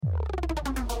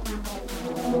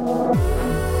Hello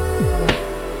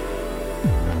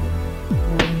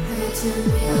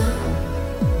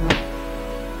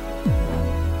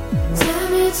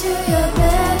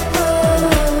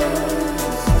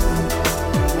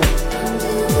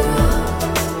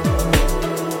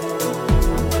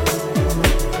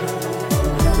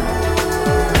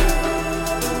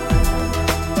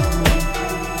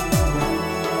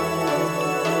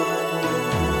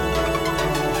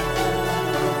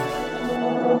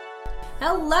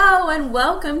and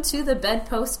welcome to the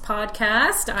Bedpost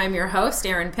Podcast. I'm your host,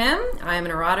 Erin Pym. I'm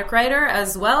an erotic writer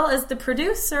as well as the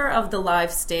producer of the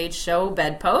live stage show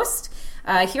Bedpost.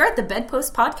 Here at the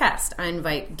Bedpost Podcast, I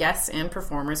invite guests and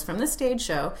performers from the stage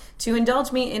show to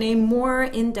indulge me in a more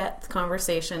in-depth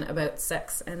conversation about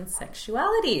sex and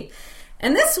sexuality.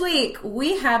 And this week,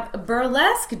 we have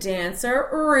burlesque dancer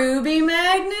Rubie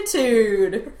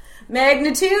Magnitude.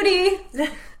 Magnitude,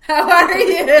 how are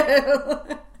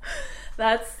you?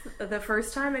 That's the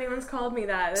first time anyone's called me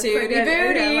that. That's Tootie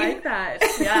booty. I like that.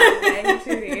 Yeah,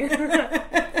 Magnitude.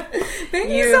 Thank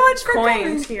you so much for coined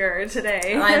coming here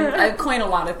today. I coin a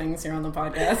lot of things here on the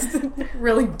podcast.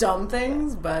 Really dumb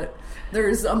things, but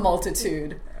there's a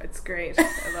multitude. It's great.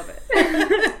 I love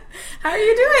it. How are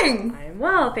you doing? I'm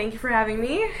well. Thank you for having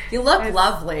me. You look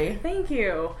lovely. Thank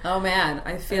you. Oh man,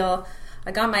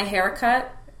 I got my hair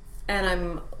cut. And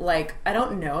I'm like, I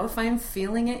don't know if I'm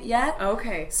feeling it yet.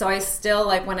 Okay. So I still,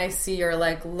 like, when I see your,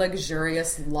 like,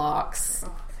 luxurious locks,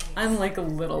 I'm, like, a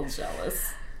little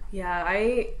jealous. Yeah,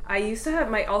 I used to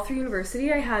have all through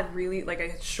university, I had really, like, I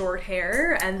had short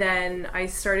hair, and then I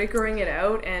started growing it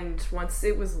out, and once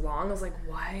it was long, I was like,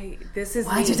 why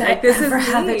did I ever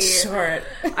have it short?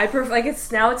 I prefer, like, it's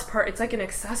like an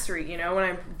accessory, you know, when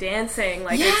I'm dancing,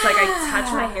 like, it's like I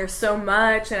touch my hair so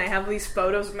much, and I have these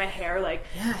photos of my hair, like,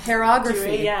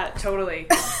 hairography. Yeah, totally.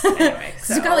 Anyway,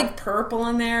 so. You got, like, purple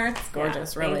in there. It's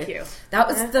gorgeous, really. Thank you. That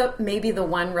was maybe the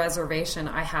one reservation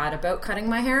I had about cutting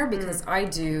my hair, because I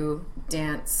do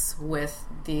dance with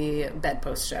the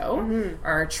Bedpost show,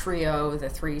 our trio, the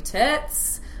Three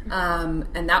Tits,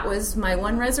 and that was my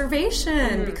one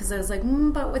reservation, because I was like,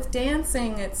 but with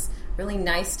dancing, it's really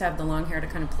nice to have the long hair to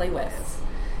kind of play with.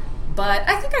 But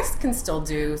I think I can still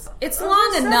do. It's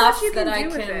long enough that I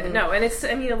can. No, and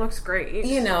it looks great.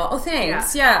 You know,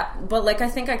 thanks. Yeah. But like, I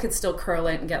think I could still curl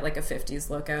it and get like a 50s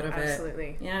look out of it.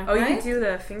 Absolutely. Yeah. Oh, right? You can do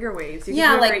the finger waves. You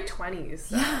can do like, great 20s.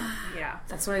 So. Yeah.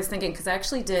 That's what I was thinking, because I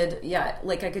actually did. Yeah,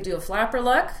 like I could do a flapper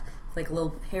look, like a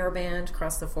little hairband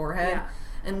across the forehead,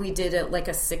 and we did it like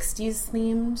a 60s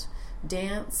themed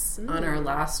dance on our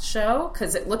last show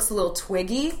because it looks a little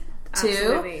twiggy. Too.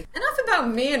 Absolutely. Enough about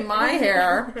me and my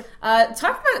hair.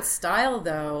 Talk about style,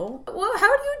 though. Well, how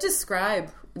do you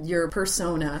describe your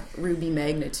persona, Rubie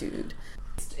Magnitude?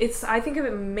 I think of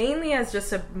it mainly as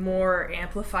just a more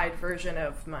amplified version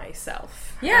of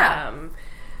myself. Yeah.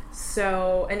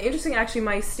 So, and interesting, actually,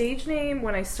 my stage name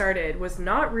when I started was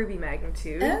not Rubie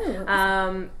Magnitude.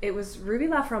 Oh. It was Rubie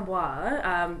La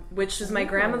Framboise, which is my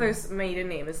grandmother's maiden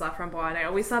name is La Framboise, and I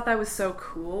always thought that was so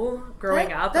cool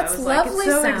growing up. That's I was lovely like,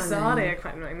 it's so sounding. exotic.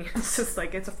 I mean, it's just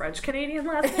like, it's a French-Canadian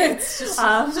last name. It's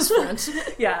just French.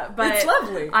 Yeah, but it's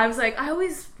lovely. I was like, I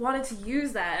always wanted to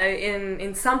use that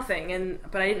in something,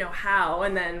 but I didn't know how,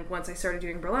 and then once I started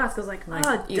doing burlesque, I was like,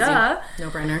 easy. Duh.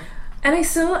 No-brainer. And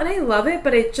I love it,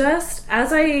 but it just,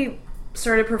 as I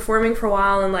started performing for a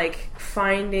while and, like,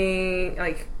 finding,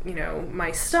 like, you know,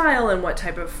 my style and what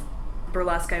type of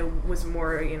burlesque I was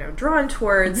more, you know, drawn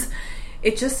towards,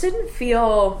 it just didn't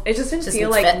feel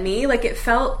like fit. me. Like, it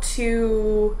felt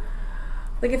too,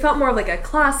 like, it felt more of, like, a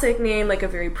classic name, like a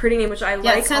very pretty name, which I like.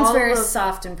 Yeah, it sounds very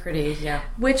soft and pretty, yeah.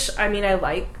 Which, I mean, I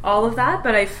like all of that,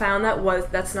 but I found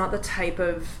that's not the type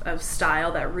of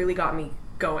style that really got me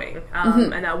going,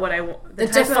 and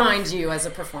that defined you as a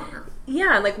performer.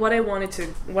 Yeah, like what I wanted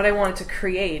to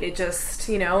create. It just,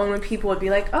 you know, and when people would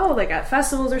be like, oh, like at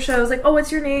festivals or shows, like, oh,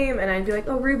 what's your name? And I'd be like,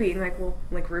 oh, Rubie. And like, well,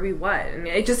 like Rubie what? And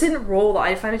it just didn't roll.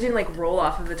 I find it didn't like roll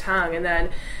off of the tongue. And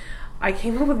then I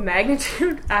came up with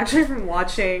Magnitude actually from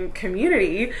watching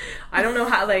Community. I don't know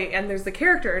how, like, and there's the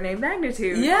character named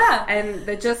Magnitude. Yeah. And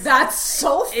that's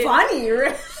so funny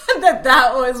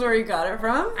that was where you got it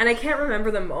from. And I can't remember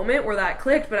the moment where that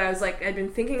clicked, but I was like, I'd been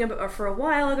thinking about for a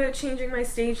while about changing my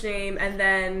stage name,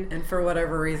 and for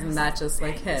whatever reason that just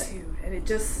like hit. And it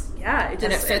just and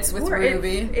it fits with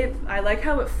Rubie. I like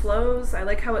how it flows. I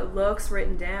like how it looks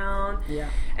written down. Yeah.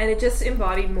 And it just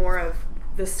embodied more of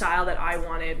the style that I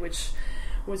wanted, which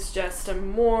was just a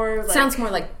more like, sounds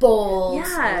more like bold,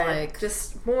 like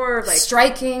just more like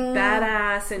striking,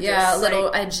 badass, and just a little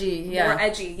edgy, more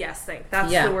edgy. Yes,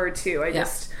 that's the word too. I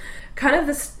just kind of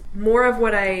this more of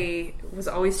what I was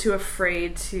always too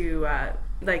afraid to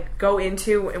like go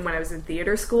into. And when I was in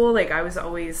theater school, like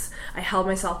I held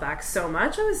myself back so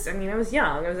much. I was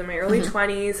young. I was in my early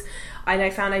 20s, and I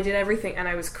found I did everything, and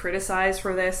I was criticized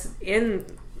for this in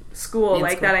school,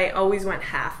 that I always went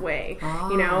halfway.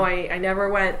 I never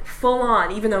went full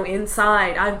on, even though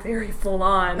inside I'm very full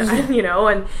on.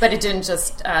 But it didn't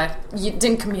just you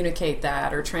didn't communicate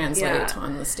that or translate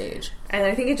on the stage. And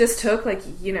I think it just took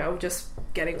just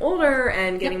getting older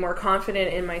and getting more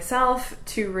confident in myself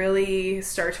to really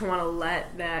start to want to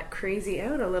let that crazy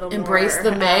out a little more. Embrace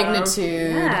the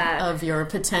magnitude of your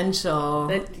potential.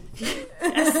 Yes.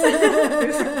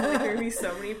 There's going to be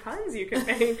so many puns you can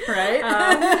make. Right?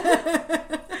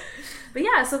 But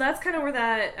yeah, so that's kind of where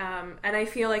that, and I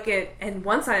feel like and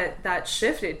once that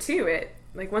shifted too,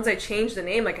 once I changed the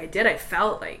name, I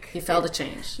felt like... You felt a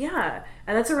change. Yeah.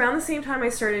 And that's around the same time I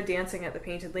started dancing at the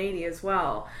Painted Lady as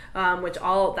well, which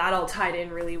all tied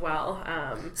in really well.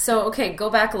 So, okay, go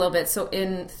back a little bit. So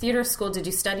in theater school, did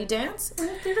you study dance in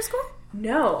theater school?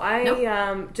 No,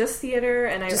 I just theater,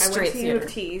 and I went to theater. U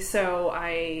of T, so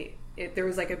there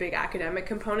was a big academic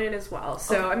component as well.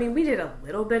 So, we did a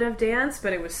little bit of dance,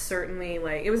 but it was certainly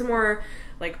it was more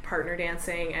partner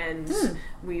dancing, and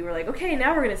we were okay,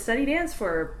 now we're going to study dance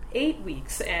for 8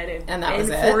 weeks, and that was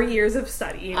 4 years of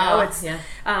study.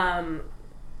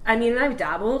 I've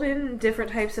dabbled in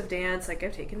different types of dance. I've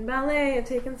taken ballet, I've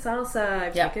taken salsa,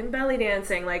 I've taken belly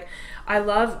dancing. I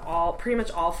love pretty much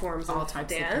all forms of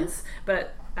dance,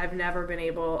 but I've never been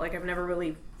able, I've never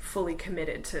really fully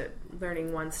committed to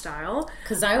learning one style.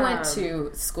 Because I went to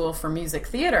school for music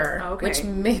theater, which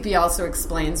maybe also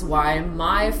explains why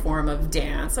my form of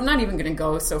dance, I'm not even going to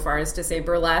go so far as to say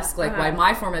burlesque, why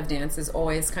my form of dance is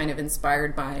always kind of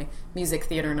inspired by music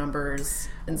theater numbers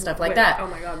and stuff like that. Oh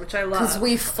my god, which I love. Because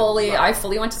I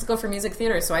fully went to school for music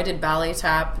theater, so I did ballet,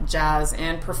 tap, jazz,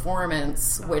 and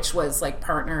performance, which was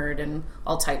partnered and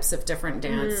all types of different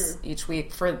dance each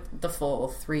week for the full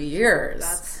 3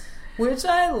 years. Which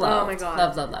I loved. Oh my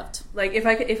god. Loved.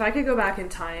 If I could go back in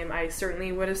time, I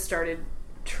certainly would have started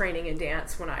training in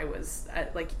dance when I was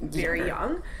very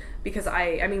young. Because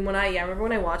I remember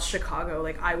when I watched Chicago,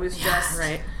 I was just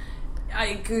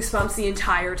I goosebumps the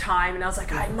entire time, and I was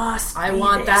I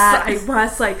want that.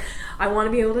 I want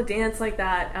to be able to dance like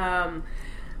that.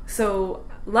 So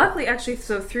luckily, actually,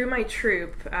 through my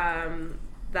troupe,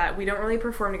 that we don't really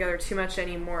perform together too much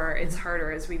anymore. It's harder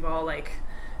as we've all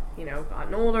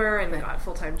gotten older and got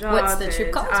full-time jobs. What's the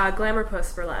troupe called? Glamour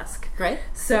Puss Burlesque. Great.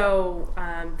 So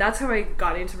that's how I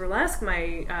got into burlesque.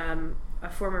 My a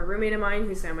former roommate of mine,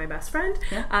 who's now my best friend,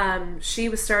 she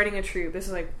was starting a troupe. This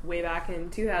was way back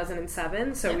in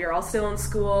 2007. So we were all still in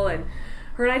school, and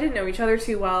her and I didn't know each other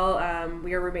too well.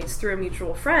 We were roommates through a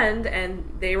mutual friend,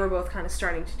 and they were both kind of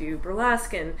starting to do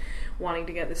burlesque and wanting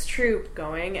to get this troupe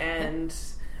going. And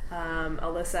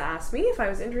Alyssa asked me if I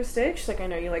was interested. She's I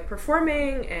know you like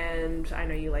performing, and I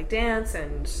know you like dance,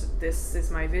 and this is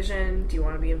my vision. Do you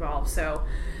want to be involved? So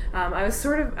I was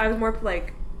more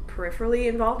peripherally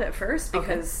involved at first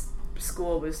because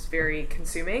school was very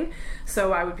consuming.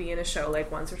 So I would be in a show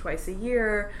once or twice a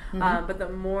year. But the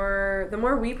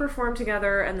more we performed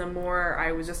together, and the more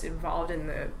I was just involved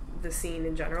in the scene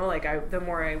in general, the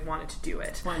more I wanted to do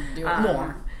it.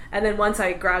 More. And then once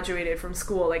I graduated from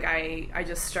school, I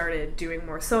just started doing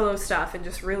more solo stuff and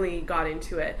just really got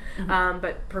into it.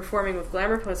 But performing with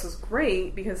Glamour Puss was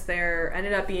great because there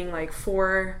ended up being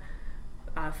four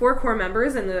core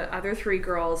members, and the other 3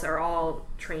 girls are all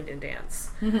trained in dance.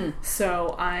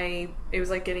 So it was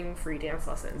getting free dance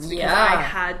lessons because I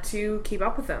had to keep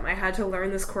up with them. I had to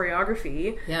learn this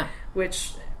choreography,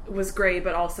 which was great,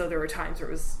 but also there were times where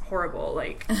it was horrible.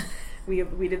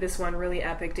 We did this one really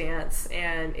epic dance,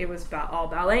 and it was all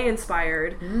ballet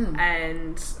inspired,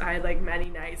 and I had many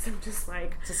nights of just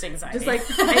anxiety, or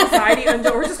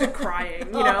just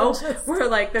crying, where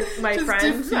my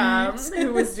friend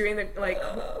who was doing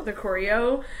the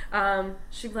choreo,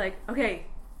 she'd be okay,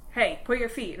 hey, put your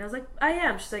feet, and I was I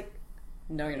am. She's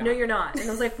no, you're not. No, you're not. And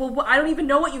I was well, I don't even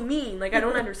know what you mean. I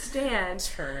don't understand.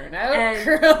 Turn out,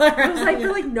 and I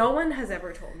was no one has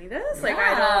ever told me this. I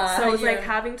don't. So it was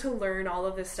having to learn all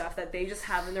of this stuff that they just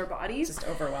have in their bodies. Just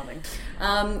overwhelming.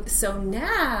 So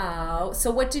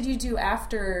what did you do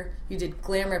after you did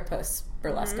Glamour Puss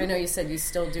Burlesque? I know you said you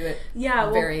still do it.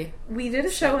 Yeah, we did a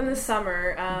show in the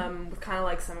summer with kind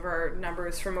of some of our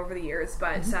numbers from over the years,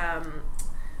 but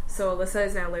so Alyssa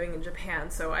is now living in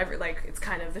Japan, so it's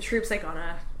kind of the troupe's on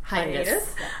a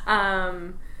hiatus.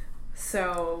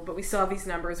 But we still have these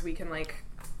numbers we can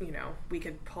you know, we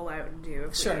could pull out and do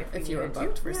if you were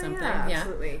booked for something. Yeah,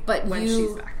 absolutely. But when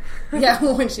she's back.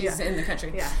 When she's in the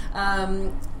country.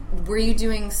 Yeah. Were you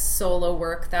doing solo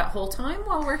work that whole time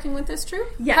while working with this troupe?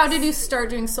 Yes. How did you start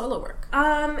doing solo work?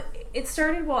 It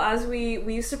started as we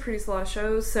used to produce a lot of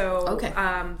shows, so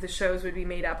the shows would be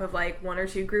made up of like 1 or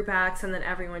 2 group acts and then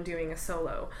everyone doing a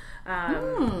solo.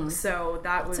 So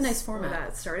that was a nice format.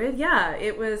 That started. Yeah,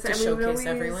 it was to showcase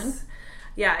everyone.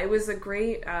 Yeah, it was a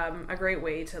great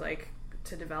way to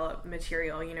to develop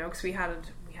material, you know, because we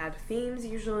had themes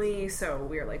usually, so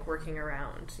we were like working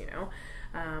around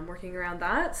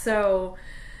that. So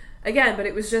again, but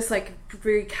it was just like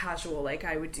very casual. Like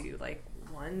I would do like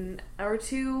 1 or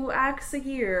 2 acts a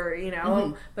year, you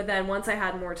know. But then once I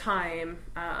had more time,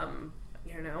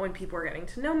 you know, and people were getting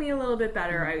to know me a little bit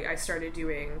better, I started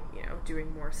doing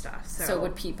more stuff. So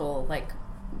would people like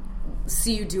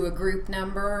see you do a group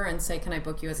number and say, "Can I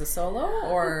book you as a solo?"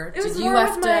 Or it was did you more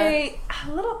have with to?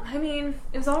 I mean,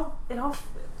 it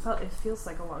feels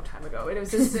like a long time ago, and it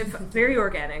was just very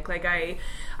organic. Like I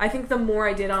think the more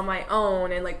I did on my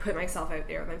own and like put myself out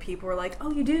there, then people were like,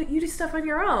 "Oh, you do stuff on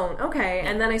your own, okay."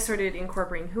 And then I started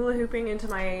incorporating hula hooping into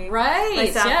my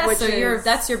stuff, so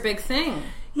that's your big thing.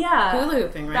 Yeah, hula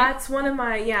hooping, right? That's one of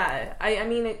my I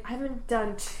mean, I haven't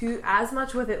done as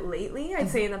much with it lately. I'd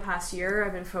say in the past year,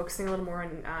 I've been focusing a little more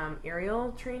on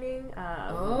aerial training.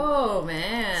 Oh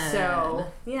man! So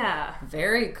yeah,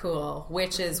 very cool.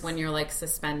 Which is when you're like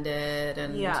suspended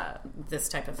and this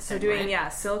type of thing. So doing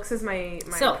right? silks is my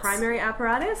silks. Primary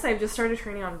apparatus. I've just started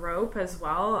training on rope as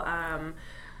well.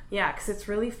 Because it's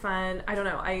really fun. I don't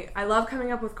know. I love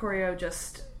coming up with choreo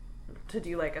just to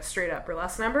do like a straight up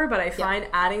burlesque number, but I find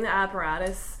adding the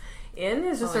apparatus in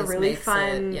is just a really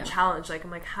fun challenge. Like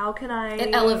I'm like, how can I?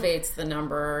 It elevates the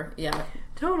number. Yeah,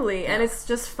 totally. Yeah. And it's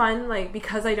just fun, like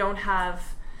because I don't have,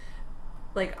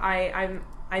 like I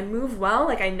move well,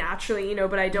 like I naturally, you know,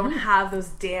 but I don't have those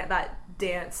that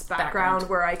dance background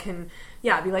where I can be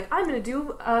like, I'm gonna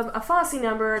do a Fosse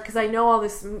number because I know all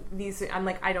these I'm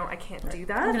like I can't do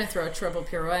that. I'm gonna throw a triple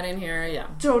pirouette in here.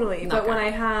 Totally. But when I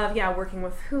have working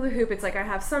with hula hoop, it's like I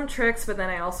have some tricks, but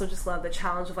then I also just love the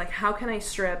challenge of like, how can I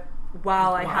strip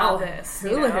while I have this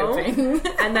hula hooping?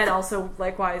 And then also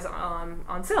likewise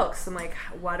on silks, I'm like,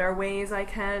 what are ways I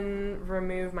can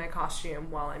remove my costume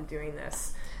while I'm doing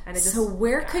this? And it just, so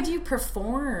where could you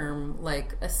perform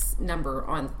like a number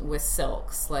with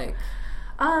silks, like?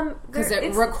 Because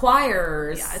it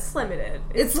requires. Yeah, it's limited.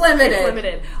 It's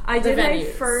limited. I did my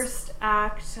first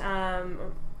act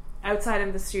outside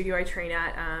of the studio I train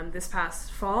at this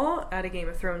past fall at a Game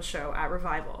of Thrones show at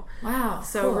Revival. Wow.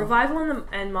 So cool. Revival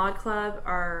and Mod Club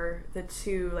are the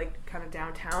 2 like kind of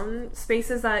downtown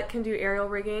spaces that can do aerial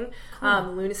rigging.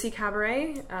 Cool. Lunacy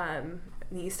Cabaret.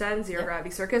 The East End, Zero Gravity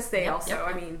Circus, they also,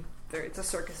 I mean, it's a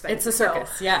circus venue. It's a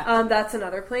circus, that's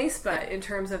another place, but in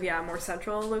terms of, more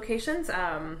central locations,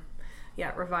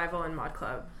 Revival and Mod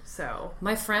Club, so.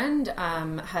 My friend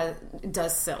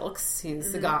does silks,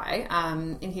 he's the guy,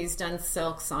 and he's done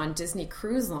silks on Disney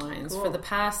Cruise Lines for the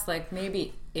past, like,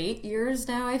 maybe 8 years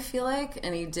now, I feel like,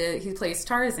 and he plays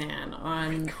Tarzan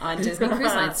on Disney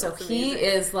Cruise Lines, so he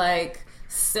is, like,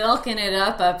 silking it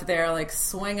up there, like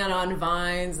swinging on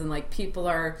vines, and like people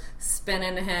are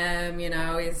spinning him, you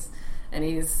know.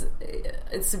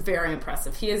 It's very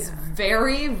impressive. He is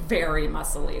very, very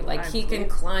muscly. Like he can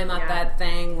climb up that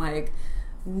thing like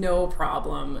no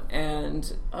problem,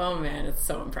 and oh man, it's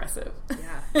so impressive.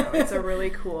 It's a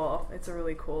really cool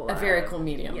a very cool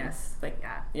medium.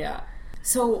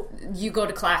 So you go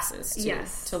to classes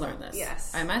to learn this.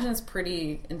 Yes, I imagine it's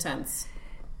pretty intense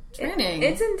training.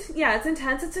 It's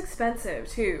intense. It's expensive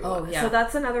too. Oh yeah. So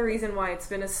that's another reason why it's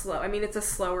been it's a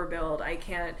slower build. I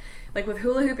can't, like with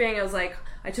hula hooping, I was like,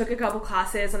 I took a couple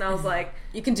classes and I was like,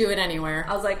 you can do it anywhere.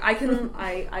 I was like, I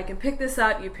can pick this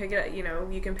up. You pick it, you know,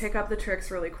 you can pick up the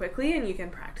tricks really quickly and you can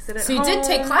practice it at home. So you did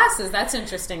take classes. That's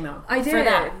interesting though. I did. For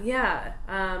that.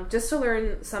 Yeah. Just to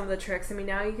learn some of the tricks. I mean,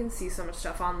 now you can see so much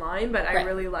stuff online, but I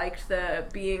really liked the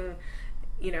being,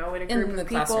 you know, in a group of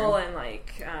people classroom. And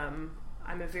like,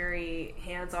 I'm a very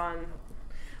hands-on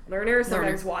learner.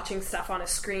 Sometimes watching stuff on a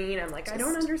screen, I'm like, I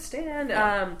don't understand.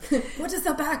 What does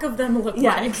the back of them look like?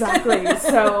 Yeah, exactly.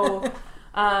 So,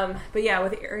 but yeah,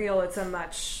 with aerial, it's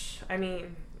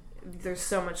there's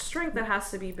so much strength that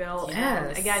has to be built. Yes.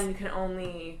 And again, you can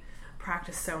only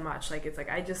practice so much. Like, it's like,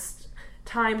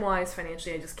 time-wise,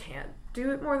 financially, I just can't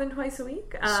do it more than twice a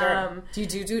week. Sure. Do you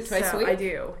do it twice a week? I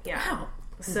do, yeah. Wow.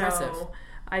 Impressive. So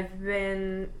I've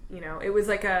been, you know, it was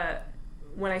like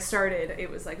when I started, it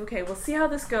was like, okay, we'll see how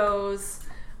this goes.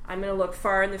 I'm going to look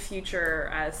far in the future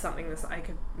as something that I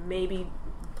could maybe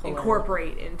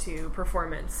incorporate into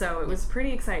performance. So it was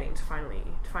pretty exciting to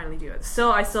finally do it.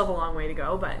 I still have a long way to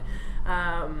go, but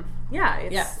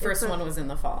first one was in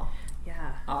the fall.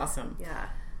 Yeah. Awesome. Yeah.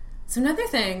 So another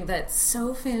thing that's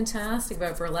so fantastic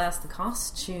about burlesque, the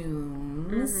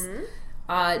costumes.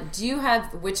 Mm-hmm. Do you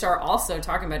have, which are also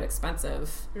talking about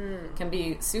expensive, can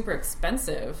be super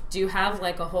expensive. Do you have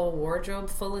like a whole wardrobe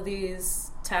full of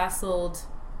these tasseled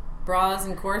bras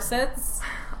and corsets?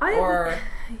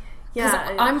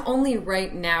 I'm only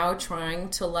right now trying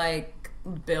to like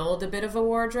build a bit of a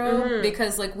wardrobe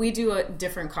because like we do a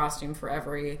different costume for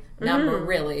every number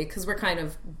really, because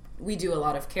we do a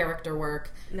lot of character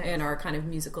work in our kind of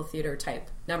musical theater type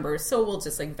numbers, so we'll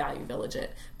just like value village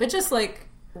it. But just like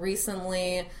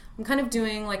recently, I'm kind of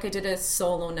doing like I did a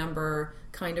solo number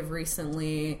kind of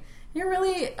recently.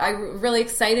 Really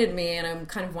excited me, and I'm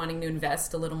kind of wanting to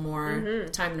invest a little more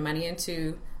time and money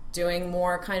into doing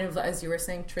more kind of, as you were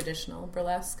saying, traditional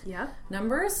burlesque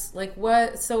numbers. Like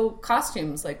what? So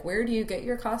costumes, like where do you get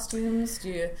your costumes?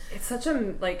 It's such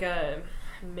a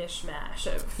mishmash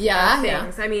of things.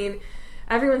 Yeah. I mean,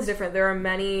 everyone's different. There are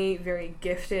many very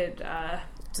gifted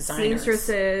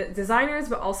designers,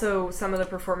 but also some of the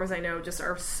performers I know just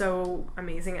are so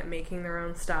amazing at making their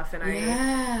own stuff, and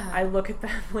I look at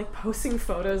them like posting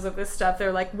photos of this stuff.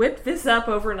 They're like, whip this up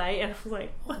overnight, and I'm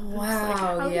like, what?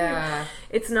 Wow. Like,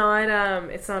 it's not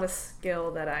a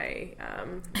skill that I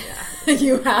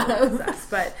you have,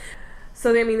 but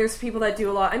so I mean, there's people that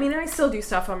do a lot. I mean, I still do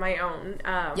stuff on my own,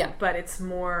 but it's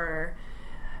more,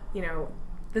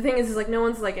 the thing is like no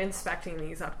one's like inspecting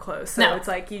these up close, so it's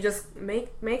like you just make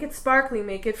it sparkly,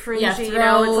 make it fringy. It's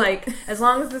like as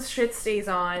long as this shit stays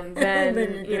on,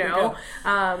 then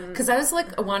because I was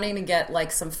like wanting to get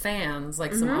like some fans,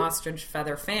 like some ostrich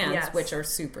feather fans, which are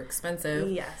super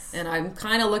expensive. And I'm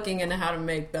kind of looking into how to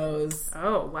make those.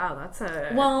 Oh wow, that's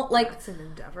an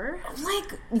endeavor.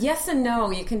 Like yes and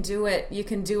no. You can do it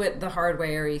the hard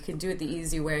way, or you can do it the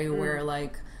easy way, where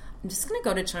like I'm just going to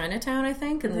go to Chinatown, I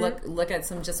think, and look at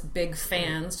some just big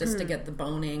fans just to get the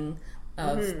boning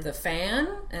of the fan,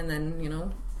 and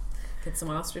then, get some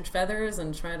ostrich feathers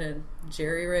and try to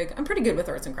jerry-rig. I'm pretty good with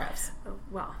arts and crafts. Oh,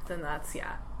 well, then that's,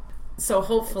 So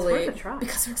hopefully, it's worth a try.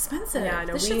 Because they're expensive. Yeah,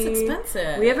 no, this shit's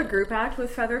expensive. We have a group act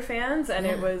with feather fans, and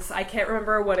it was, I can't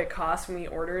remember what it cost when we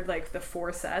ordered, like, the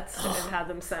 4 sets and had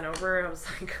them sent over. I was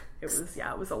like, it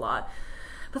was a lot.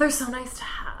 But they're so nice to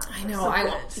have. I know.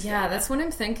 That's what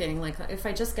I'm thinking. Like, if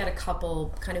I just get a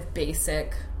couple kind of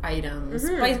basic items,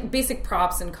 basic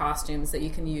props and costumes that you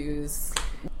can use.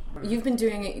 You've been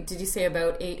doing it, did you say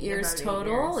about 8 years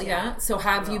total? 8 years, yeah. So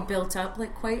have you built up,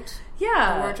 like, quite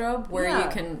a wardrobe where you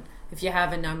can, if you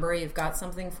have a number, you've got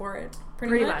something for it?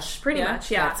 Pretty much,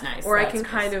 yeah. That's nice. Or I can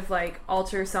kind of, like,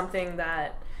 alter something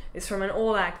that is from an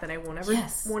old act that I won't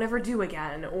ever do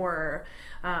again, or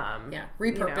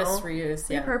repurpose, reuse.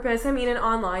 Repurpose. I mean, and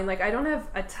online, like I don't have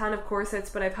a ton of corsets,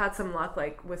 but I've had some luck,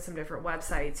 like with some different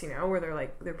websites, where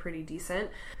they're pretty decent.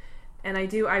 And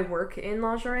I work in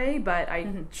lingerie, but I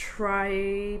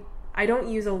don't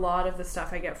use a lot of the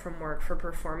stuff I get from work for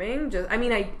performing.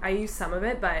 I use some of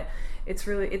it, but it's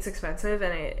expensive,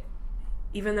 and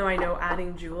even though I know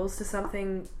adding jewels to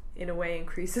something in a way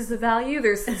increases the value,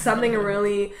 there's something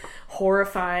really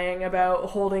horrifying about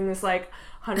holding this like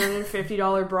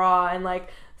 $150 bra and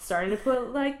like starting to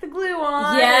put like the glue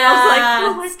on. Yeah, and I was like,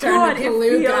 oh my god,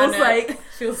 it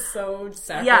feels so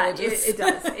sacrilegious. Yeah, it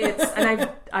does. And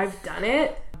I've done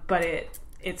it, but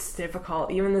it's difficult.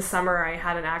 Even this summer, I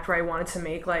had an act where I wanted to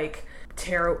make like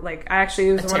tearaway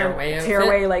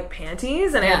like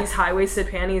panties, and I had these high waisted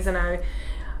panties, and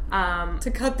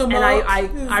to cut them and off. I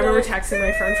remember texting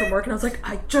my friend from work, and I was like,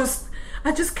 I just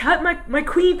cut my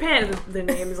queen pant. The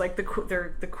name is like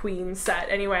they're the queen set.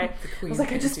 Anyway, I was like,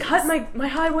 panties. I just cut my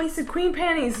high waisted queen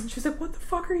panties, and she's like, what the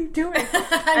fuck are you doing?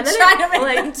 I'm trying to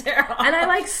make them tear off. And I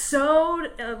like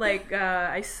sewed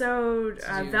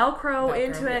Velcro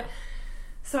into it.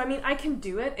 So, I mean, I can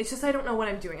do it. It's just I don't know what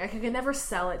I'm doing. I can never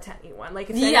sell it to anyone. Like,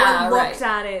 if anyone looked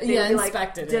at it, they'd be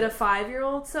like, did a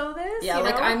 5-year-old sew this? Yeah,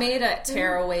 like, I made a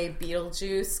tearaway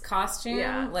Beetlejuice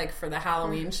costume, like, for the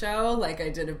Halloween show. Like, I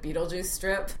did a Beetlejuice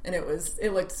strip, and it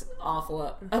looked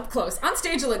awful up close. On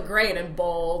stage, it looked great and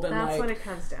bold, and, that's like, what it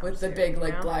comes down with the big,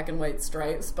 like, black and white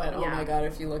stripes. But, oh my god,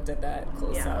 if you looked at that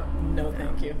close up, no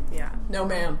thank you. Yeah. No,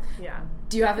 ma'am. Yeah.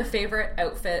 Do you have a favorite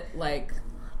outfit, like,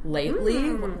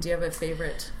 lately? Do you have a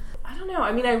favorite? I don't know.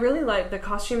 I mean, I really like the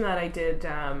costume that I did.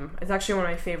 It's actually one of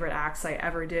my favorite acts I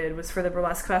ever did was for the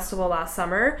Burlesque Festival last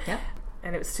summer. Yeah.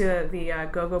 and it was to the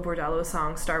Go-Go Bordello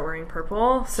song "Start Wearing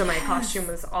Purple." So my costume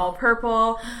was all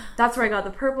purple. That's where I got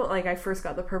the purple. Like I first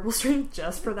got the purple string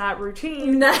just for that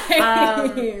routine.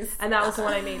 Nice. And that was the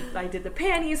one I did the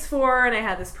panties for, and I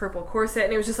had this purple corset,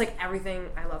 and it was just like everything.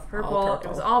 I love purple. It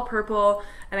was all purple,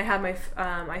 and I had my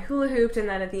I hula hooped, and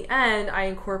then at the end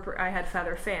I had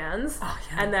feather fans,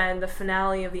 and then the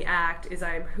finale of the act is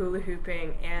I'm hula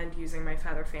hooping and using my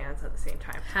feather fans at the same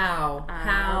time. How?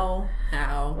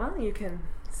 Well, you can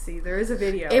see there is a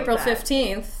video. April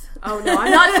 15th. Oh no,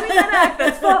 I'm not doing that act.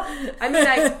 That's full.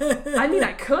 I mean,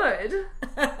 I could.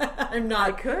 I'm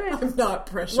not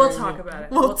pressuring. We'll talk about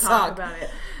it. We'll talk about it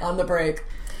on the break.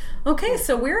 Okay,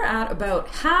 so we're at about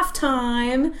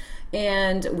halftime.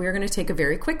 And we're going to take a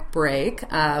very quick break,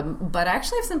 but I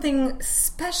actually have something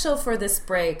special for this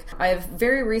break. I've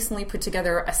very recently put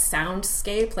together a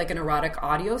soundscape, like an erotic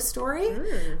audio story,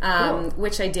 cool.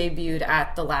 Which I debuted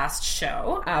at the last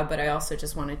show, but I also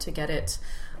just wanted to get it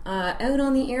out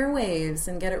on the airwaves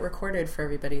and get it recorded for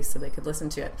everybody so they could listen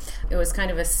to it. It was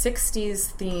kind of a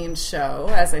 60s themed show,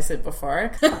 as I said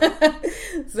before.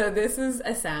 So this is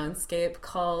a soundscape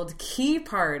called Key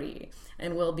Party.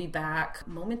 And we'll be back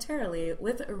momentarily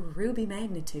with Rubie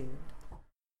Magnitude.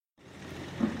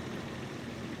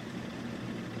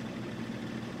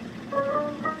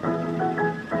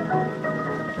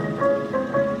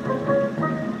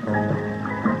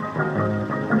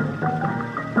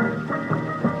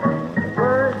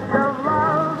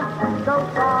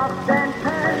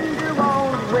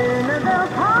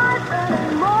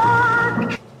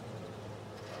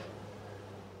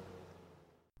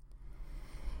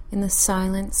 In the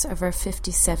silence of our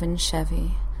 57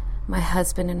 Chevy, my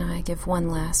husband and I give one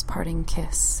last parting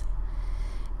kiss.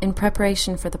 In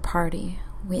preparation for the party,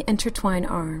 we intertwine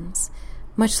arms,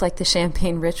 much like the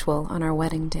champagne ritual on our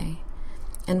wedding day,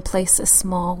 and place a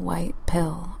small white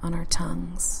pill on our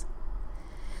tongues.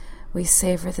 We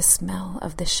savor the smell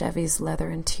of the Chevy's leather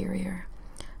interior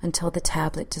until the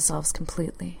tablet dissolves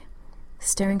completely,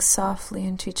 staring softly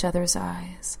into each other's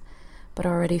eyes, but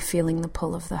already feeling the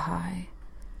pull of the high.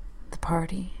 The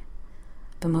party,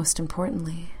 but most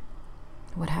importantly,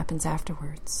 what happens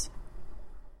afterwards.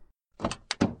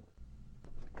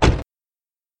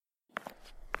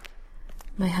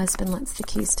 My husband lets the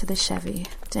keys to the Chevy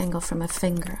dangle from a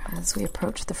finger as we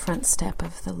approach the front step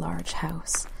of the large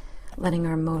house, letting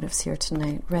our motives here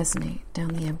tonight resonate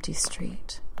down the empty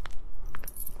street.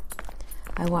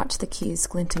 I watch the keys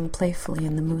glinting playfully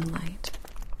in the moonlight,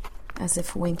 as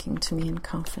if winking to me in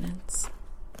confidence.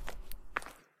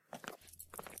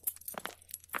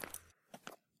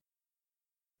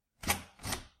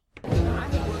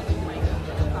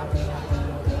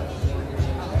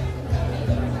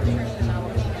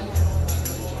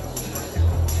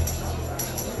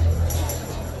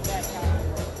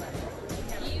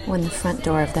 When the front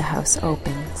door of the house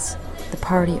opens, the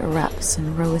party erupts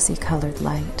in rosy-colored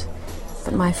light,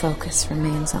 but my focus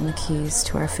remains on the keys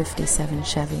to our 57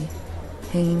 Chevy,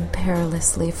 hanging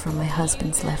perilously from my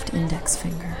husband's left index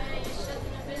finger.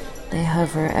 They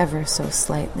hover ever so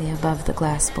slightly above the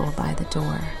glass bowl by the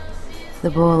door,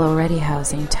 the bowl already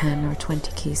housing 10 or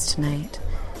 20 keys tonight,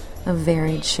 of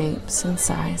varied shapes and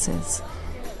sizes,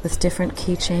 with different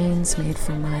keychains made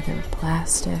from either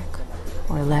plastic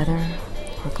or leather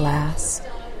or glass,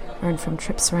 earned from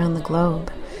trips around the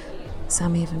globe,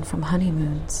 some even from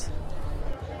honeymoons.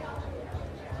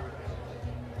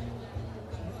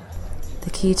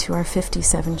 The key to our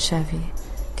 57 Chevy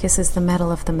kisses the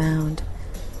metal of the mound,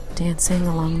 dancing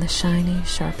along the shiny,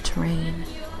 sharp terrain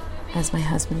as my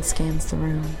husband scans the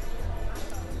room.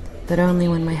 But only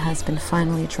when my husband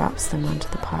finally drops them onto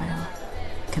the pile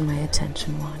can my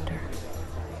attention wander.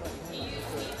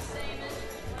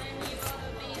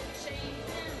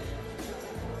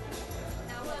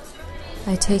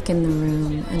 I take in the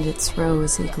room and its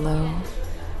rosy glow,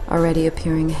 already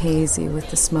appearing hazy with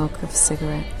the smoke of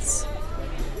cigarettes.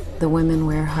 The women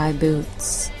wear high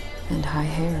boots and high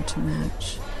hair to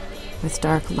match, with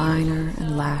dark liner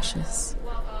and lashes.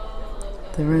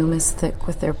 The room is thick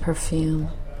with their perfume,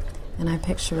 and I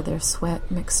picture their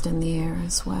sweat mixed in the air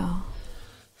as well.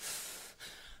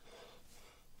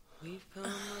 We've come a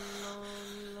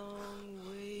long, long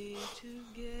way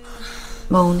together.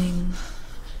 Moaning,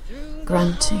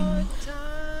 grunting,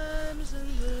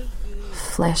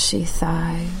 fleshy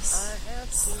thighs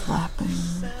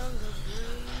slapping,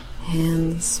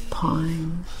 hands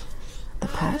pawing the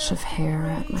patch of hair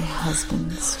at my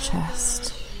husband's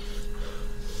chest,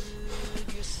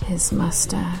 his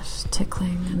mustache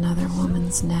tickling another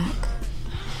woman's neck,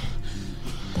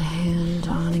 the hand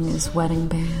donning his wedding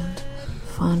band,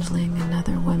 fondling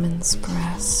another woman's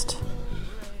breast.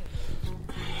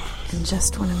 And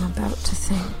just when I'm about to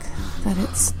think that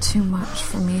it's too much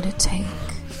for me to take.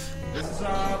 This is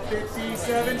a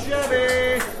 57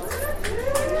 Chevy.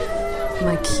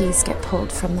 My keys get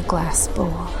pulled from the glass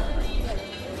bowl.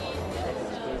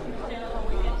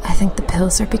 I think the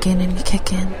pills are beginning to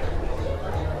kick in.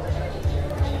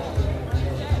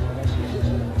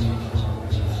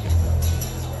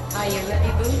 Are you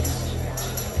ready, Boots?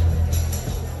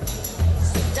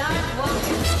 Start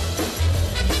walking.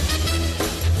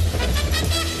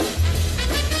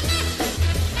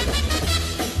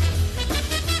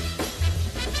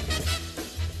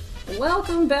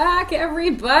 Welcome back,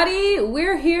 everybody.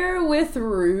 We're here with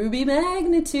Rubie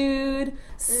Magnitude.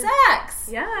 Sex!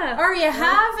 Yeah. Are you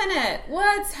having it?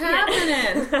 What's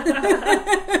happening?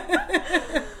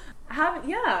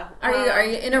 Yeah. Are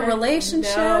you in a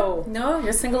relationship? No, you're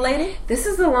a single lady? This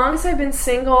is the longest I've been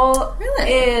single.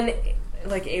 Really? In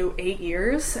like 8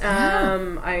 years.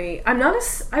 I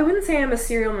wouldn't say I'm a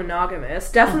serial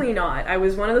monogamist. Definitely not. I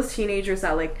was one of those teenagers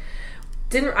that I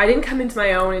didn't come into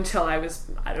my own until I was,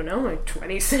 I don't know, like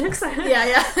 26.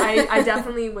 Yeah. I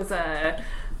definitely was I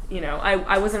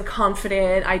wasn't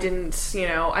confident. I didn't,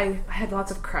 I had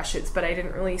lots of crushes, but I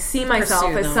didn't really see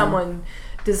myself as someone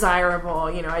desirable.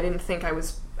 I didn't think I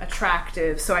was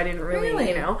attractive, so I didn't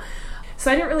really. So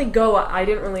I didn't really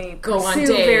go pursue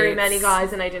very many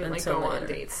guys, and I didn't go on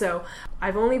dates. So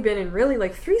I've only been in really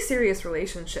 3 serious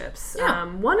relationships. Yeah.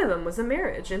 One of them was a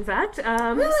marriage, in fact. Really?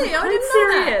 I didn't know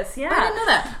serious. that. Yeah. I didn't know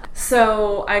that.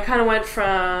 So I kind of went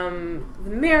from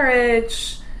the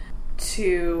marriage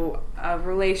to a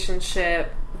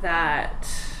relationship that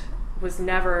was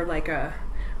never a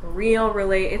real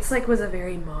was a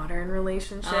very modern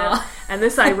relationship. And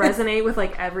this I resonate with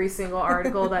every single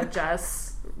article that Jess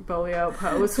Bolio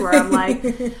posts, where I'm like,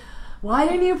 why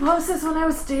didn't you post this when I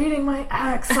was dating my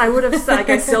ex? I would have said,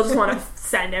 I still just want to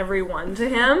send everyone to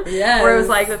him. Yes. Where it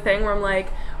was the thing where I'm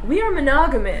like, we are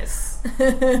monogamous.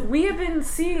 We have been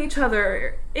seeing each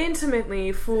other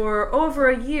intimately for over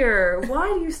a year.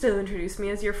 Why do you still introduce me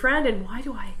as your friend, and why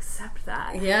do I accept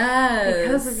that? Yes.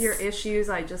 Because of your issues,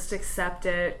 I just accept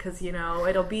it, because,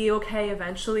 it'll be okay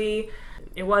eventually.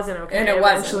 It wasn't okay. And it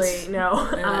eventually. wasn't. No.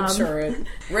 And I'm sure it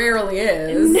rarely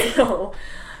is. No.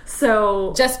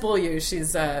 So Jess Bolio,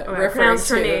 she's I referring pronounced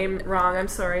to her name wrong. I'm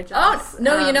sorry, Jess. Oh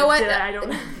no, you know what? I don't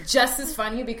know. Jess is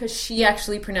funny because she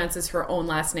actually pronounces her own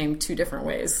last name 2 different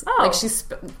ways. Oh.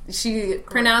 She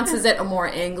pronounces it a more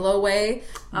Anglo way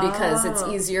because it's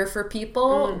easier for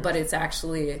people, but it's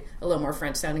actually a little more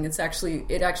French sounding. It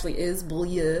actually is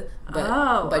Bolio,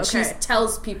 but she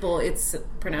tells people it's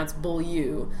pronounced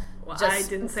Bolio. Well, I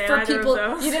didn't say for either people,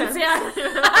 of those. You didn't say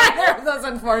either of those,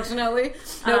 unfortunately.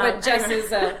 No, but Jess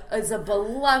anyway. is a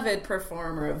beloved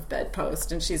performer of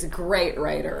bedpost, and she's a great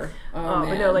writer. Oh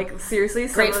man. But no, seriously,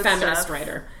 great feminist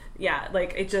writer. Yeah,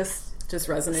 it just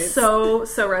resonates. So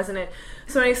resonant.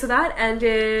 So anyway, so that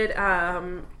ended.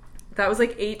 That was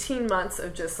 18 months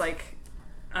of just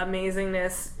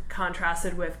amazingness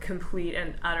contrasted with complete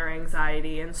and utter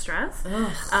anxiety and stress.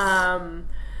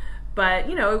 But,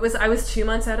 I was 2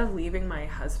 months out of leaving my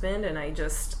husband, and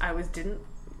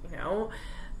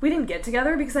we didn't get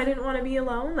together because I didn't want to be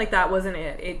alone. That wasn't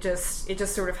it. It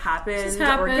just sort of happened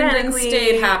organically. And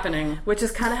stayed happening. Which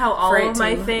is kind of how all of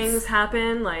my things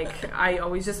happen. I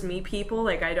always just meet people.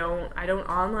 I don't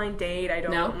online date. I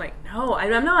don't, no?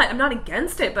 I'm not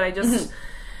against it, but I just...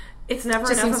 It's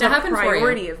never enough of a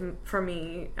priority for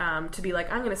me to be I'm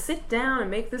going to sit down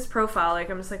and make this profile.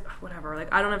 I'm just whatever.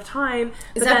 I don't have time.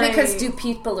 Is that because do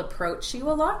people approach you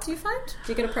a lot, do you find?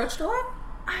 Do you get approached a lot?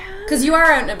 Because you are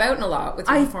out and about a lot with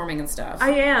your performing and stuff. I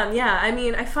am, yeah.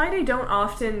 I find I don't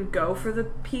often go for the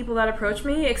people that approach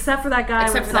me, except for that guy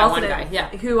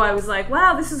who I was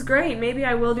wow, this is great. Maybe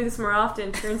I will do this more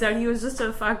often. Turns out he was just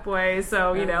a fuckboy,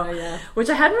 so, which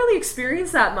I hadn't really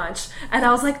experienced that much. And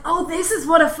I was oh, this is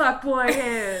what a fuckboy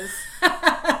is.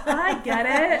 I get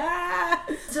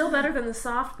it. Still better than the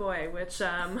soft boy, which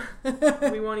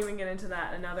we won't even get into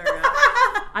that.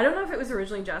 I don't know if it was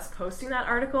originally Jess posting that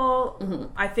article. Mm-hmm.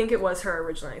 I think it was her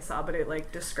originally I saw, but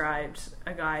it described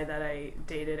a guy that I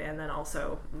dated and then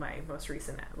also my most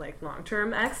recent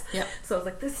long-term ex. Yep. So I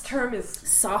was this term is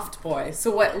soft boy.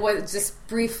 So what just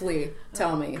briefly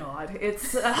tell me. God,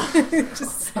 it's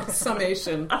just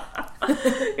summation.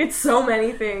 It's so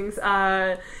many things.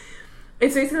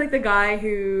 It's basically the guy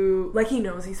who, he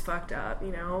knows he's fucked up, but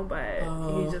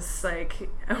he just,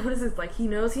 what is it, he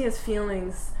knows he has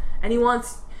feelings, and he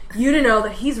wants you to know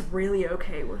that he's really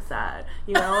okay with that,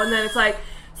 and then it's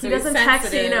he doesn't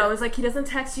text you, it's he doesn't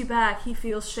text you back, he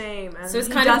feels shame, and so it's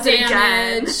he kind of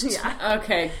damaged. Yeah.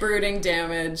 Okay, brooding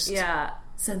damaged. Yeah.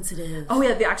 sensitive. Oh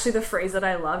yeah, actually the phrase that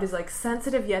I loved is like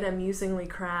sensitive yet amusingly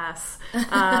crass.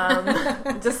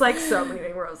 Just like so many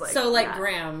things where I was like, so like yeah.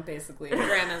 Graham, basically.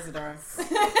 Graham Isidore.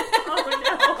 Oh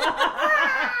no.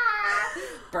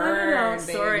 Burn,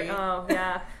 baby. Sorry. Oh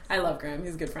yeah. I love Graham.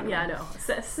 He's a good friend of mine. Yeah, no.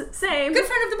 Same. Good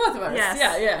friend of the both of us. Yes.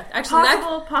 Yeah. Actually,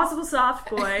 possible soft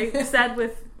boy said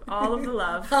with all of the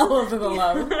love. All of the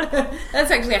love.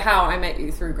 That's actually how I met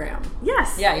you, through Graham.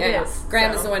 Yes. Yeah.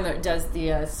 Graham is the one that does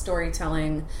the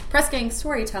storytelling, press gang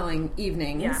storytelling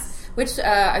evenings. Yes. Which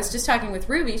I was just talking with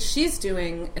Rubie. She's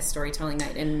doing a storytelling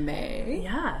night in May.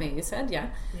 Yeah. May, you said, yeah.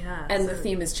 Yeah. And so the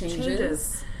theme is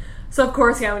changes. So of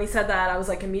course, yeah, when he said that, I was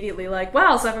like immediately like,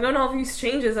 wow, so if I'm going to all these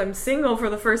changes, I'm single for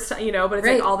the first time, but it's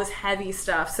like all this heavy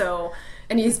stuff. So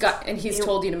And he's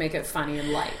told you to make it funny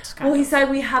and light. Well, he said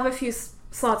we have a few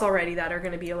slots already that are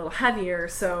going to be a little heavier,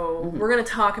 so we're going to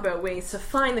talk about ways to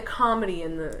find the comedy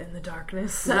in the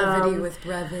darkness. Brevity with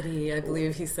brevity, I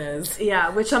believe he says. Yeah,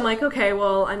 which I'm like, okay,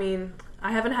 well, I mean,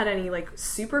 I haven't had any like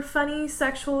super funny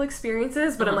sexual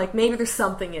experiences, but I'm like, maybe there's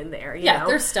something in there. You know?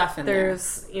 There's stuff in there.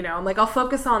 I'm like, I'll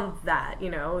focus on that.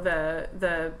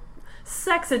 The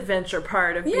sex adventure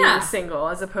part of being single,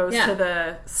 as opposed to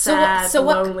the sad,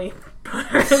 lonely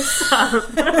part of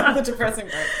stuff. The depressing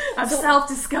part of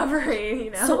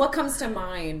self-discovery. So what comes to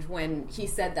mind when he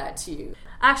said that to you?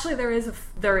 Actually, there is a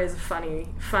funny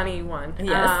one.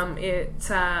 Yes.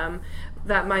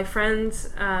 That my friends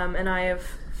and I have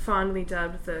fondly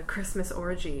dubbed the Christmas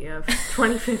orgy of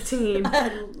 2015.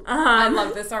 I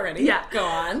love this already. Yeah. Go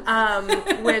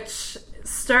on. Which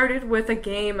started with a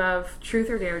game of Truth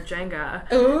or Dare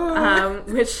Jenga. Ooh.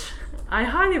 Which I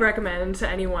highly recommend to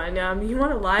anyone. You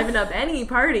want to liven up any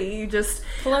party, you just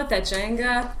pull out that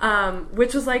Jenga.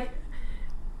 Which was like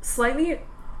slightly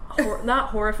not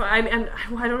horrifying.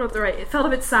 I don't know if it felt a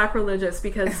bit sacrilegious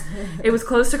because it was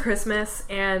close to Christmas,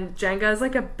 and Jenga is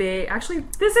like a big. Actually,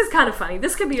 this is kind of funny.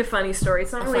 This could be a funny story.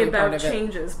 It's not really about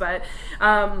changes, but.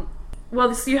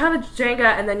 So you have a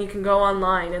Jenga, and then you can go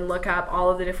online and look up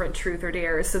all of the different truth or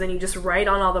dares. So then you just write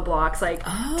on all the blocks, like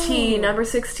T number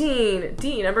 16,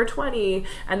 D number 20,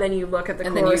 and then you look at the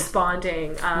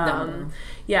corresponding.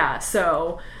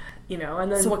 So.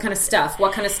 And then... So what kind of stuff?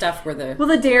 What kind of stuff were the... Well,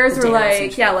 the dares were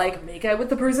like, make out with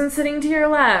the person sitting to your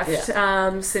left.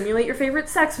 Yeah. Simulate your favorite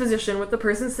sex position with the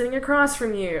person sitting across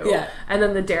from you. Yeah. And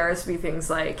then the dares be things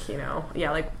like,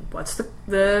 what's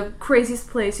the craziest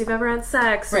place you've ever had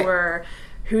sex? Right. Or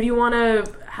who do you want to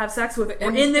have sex with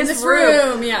in this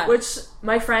room? Yeah. Which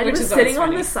my friend was sitting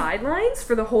on the sidelines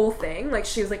for the whole thing. Like,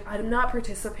 she was like, I'm not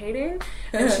participating.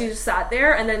 And she just sat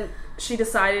there, and then... She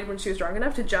decided when she was drunk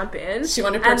enough to jump in. She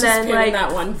wanted to participate in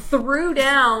that one. Threw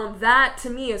down that to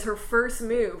me as her first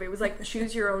move. It was like,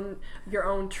 choose your own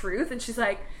truth. And she's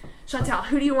like, Chantal,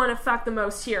 who do you want to fuck the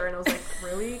most here? And I was like,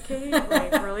 really, Kate?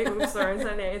 Like, really? Oops, sorry,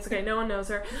 it's okay. No one knows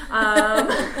her.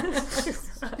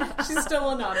 She's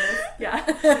still anonymous.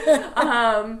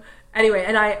 Yeah. Anyway,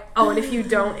 and if you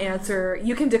don't answer,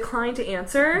 you can decline to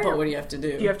answer. But what do you have to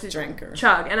do? You have to drink or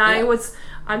chug. And I'm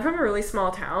from a really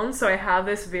small town, so I have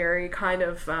this very kind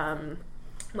of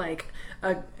like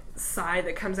a side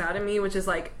that comes out of me, which is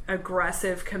like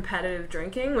aggressive competitive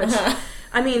drinking, which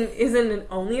I mean isn't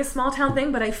only a small town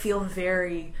thing, but I feel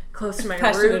very close to my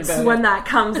roots when that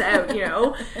comes out,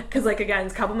 because like again, a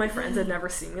couple of my friends had never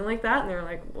seen me like that, and they were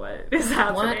like, what is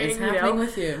happening? What is happening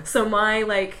with you? So my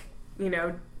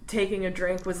taking a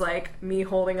drink was like me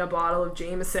holding a bottle of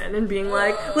Jameson and being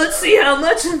like, let's see how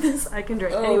much of this I can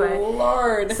drink. Anyway. Oh,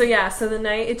 Lord. So the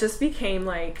night, it just became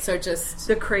like... So just...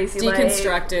 The crazy,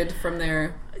 deconstructed from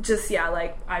there. Just,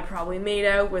 I probably made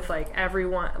out with,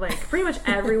 everyone, pretty much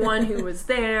everyone who was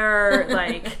there.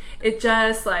 It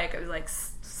just, I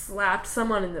was, slapped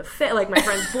someone in the face, my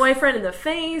friend's boyfriend in the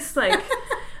face,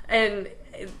 and,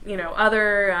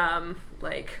 other,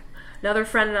 another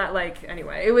friend and I,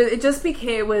 anyway, it was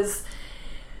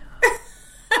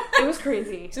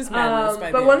crazy. Just madness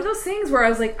by but one of those things where I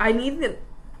was like,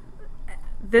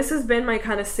 this has been my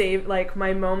kind of save,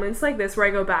 my moments like this where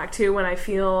I go back to when I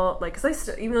feel, because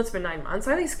even though it's been 9 months,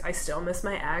 I still miss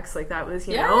my ex, that was,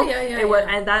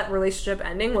 and that relationship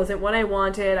ending wasn't what I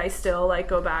wanted. I still,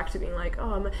 go back to being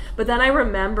but then I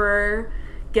remember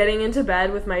getting into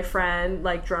bed with my friend,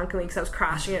 drunkenly, because I was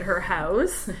crashing at her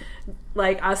house,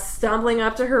 us stumbling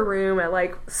up to her room at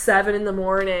 7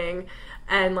 a.m.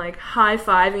 and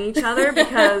high-fiving each other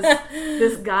because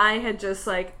this guy had just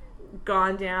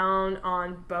gone down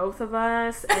on both of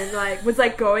us and was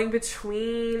going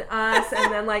between us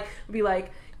and then be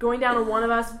going down on one of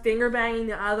us, finger banging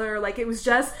the other. It was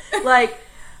just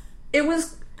it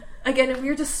was again, and we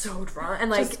were just so drunk,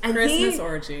 and like, just and Christmas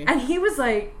orgy. And he was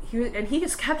like, he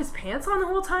just kept his pants on the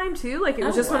whole time too. Like, it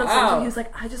was just one of those things where he was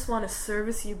like, I just want to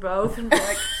service you both, and we're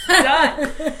like,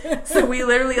 done. So we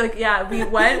literally we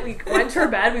went to our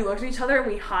bed, we looked at each other,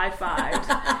 and we high-fived.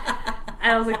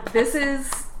 And I was like, this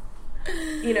is,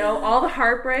 all the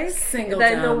heartbreak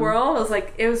that in the world. I was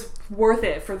like, it was worth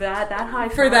it for that high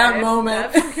five. For that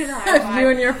moment. That fucking high five. You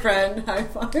and your friend high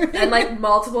five. And like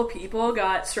multiple people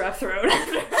got strep throat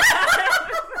after that.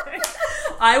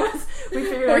 We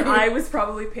figured out I was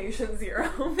probably patient 0.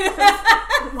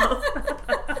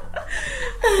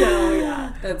 So,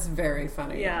 yeah. That's very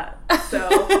funny. Yeah. So,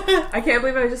 I can't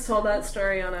believe I just told that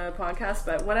story on a podcast,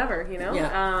 but whatever,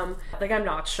 Yeah. Like, I'm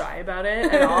not shy about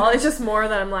it at all. It's just more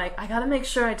that I'm like, I gotta make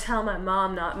sure I tell my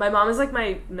mom not... My mom is, like,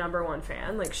 my number one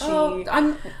fan. Like, she... Oh,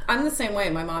 I'm the same way.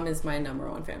 My mom is my number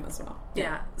one fan as well.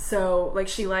 Yeah. So, like,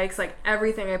 she likes, like,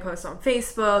 everything I post on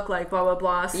Facebook, like, blah, blah,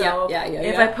 blah. So,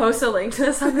 if I post a link to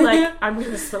this, I'll be like, I'm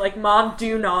just like, Mom,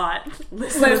 do not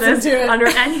listen to this under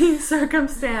any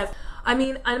circumstance. I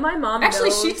mean, and my mom actually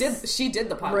knows... she did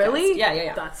the podcast. Really?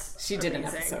 Yeah. She did an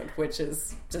episode, which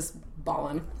is just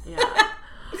ballin'. Yeah.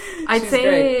 I'd say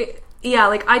great. Yeah,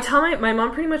 like, I tell my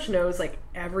mom pretty much knows, like,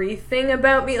 everything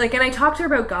about me. Like, and I talk to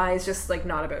her about guys, just, like,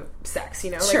 not about sex,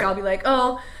 Like, sure. I'll be like,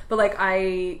 oh, but, like,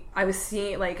 I was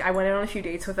seeing, like, I went out on a few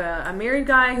dates with a married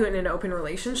guy who in an open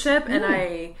relationship, and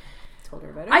I told her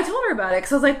about it. I told her about it,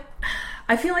 because I was like...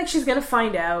 I feel like she's gonna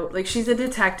find out. Like, she's a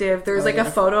detective. There's a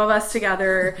photo of us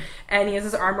together, and he has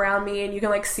his arm around me, and you can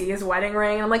like see his wedding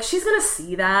ring. And I'm like, she's gonna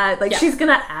see that. Like, she's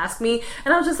gonna ask me,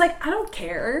 and I was just like, I don't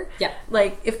care. Yeah.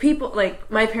 Like, if people like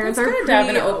my parents are pretty to have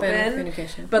an open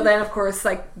communication. but then of course,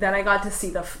 like, then I got to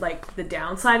see the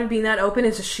downside of being that open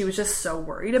is just she was just so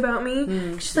worried about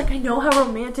me. She's like, I know how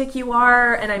romantic you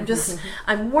are, and I'm just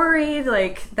I'm worried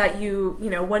like that you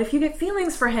what if you get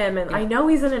feelings for him, and I know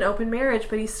he's in an open marriage,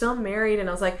 but he's still married. And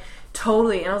I was like,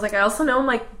 totally. And I was like, I also know, I'm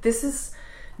like, this is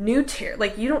new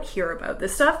like, you don't hear about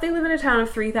this stuff. They live in a town of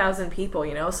 3,000 people,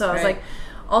 so I was like,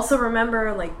 also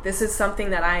remember, like, this is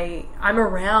something that I'm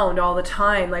around all the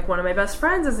time. Like, one of my best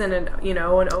friends is in an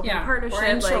open partnership. Or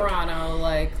in Toronto,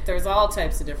 like, there's all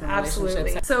types of different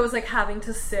relationships. So it was like having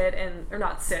to sit or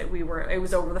not sit, it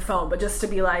was over the phone, but just to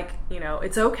be like,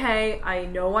 it's okay. I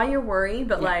know why you're worried,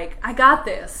 but like, I got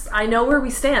this. I know where we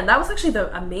stand. That was actually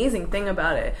the amazing thing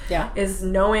about it. Yeah. Is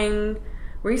knowing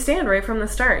where you stand right from the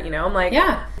start, I'm like...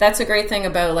 Yeah, that's a great thing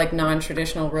about, like,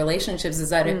 non-traditional relationships is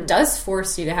that it does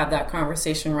force you to have that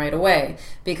conversation right away.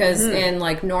 Because in,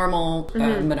 like, normal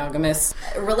monogamous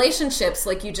relationships,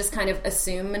 like, you just kind of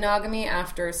assume monogamy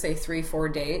after, say,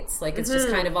 3-4 dates. Like, it's just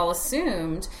kind of all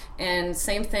assumed. And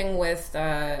same thing with,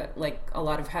 like, a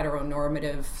lot of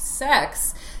heteronormative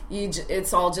sex.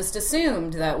 It's all just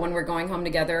assumed that when we're going home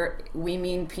together, we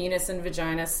mean penis and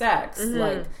vagina sex.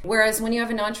 Like, whereas when you have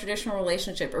a non-traditional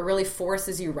relationship, it really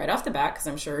forces you right off the bat, because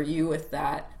I'm sure you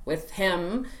with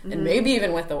him, and maybe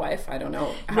even with the wife. I don't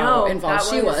know how involved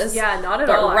she was. Yeah, not at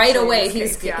all. But right away,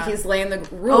 he's laying the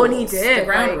rules. Oh, and he did. The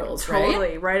ground rules, right?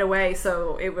 Totally, right away.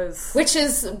 So it was... Which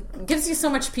gives you so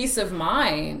much peace of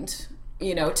mind,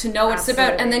 to know what it's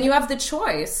about. And then you have the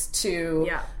choice to...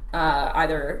 Yeah.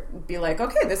 Either be like,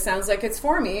 okay, this sounds like it's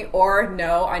for me, or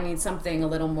no, I need something a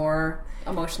little more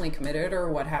emotionally committed, or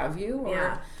what have you,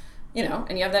 or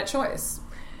and you have that choice.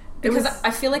 Because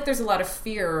I feel like there's a lot of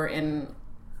fear in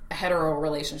hetero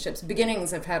relationships,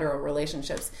 beginnings of hetero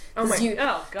relationships, because you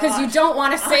don't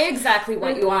want to say exactly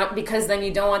what you want, because then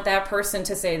you don't want that person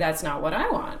to say that's not what I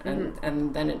want,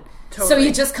 and then it. Totally. So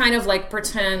you just kind of like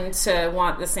pretend to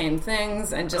want the same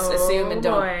things and just assume and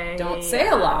don't say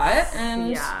a lot.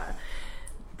 And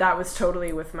that was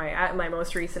totally with my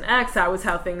most recent ex. That was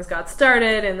how things got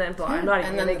started, and then I'm not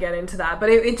even going to get into that, but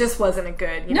it just wasn't a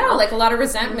good. Like a lot of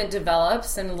resentment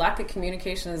develops, and lack of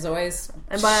communication is always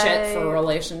shit for a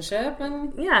relationship.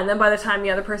 And then by the time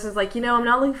the other person's like, I'm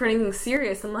not looking for anything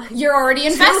serious, I'm like, you're already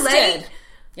invested.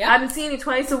 Yeah. I've been seeing you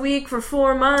twice a week for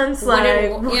 4 months. Like,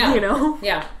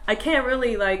 I can't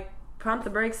really like pump the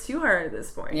brakes too hard at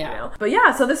this point. But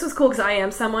so this was cool because I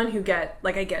am someone who I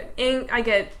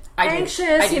get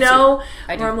anxious. Where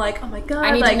I'm like, oh my god,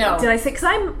 I need to know. Did I say? Because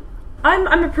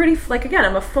I'm a pretty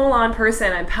I'm a full on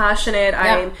person. I'm passionate.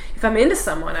 If I'm into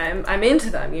someone, I'm into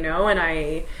them. And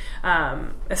I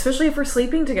especially if we're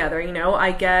sleeping together.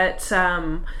 I get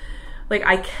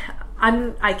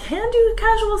I can do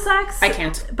casual sex. I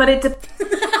can't. But I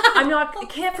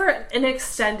can't for an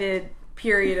extended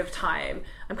period of time.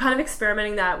 I'm kind of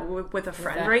experimenting that with a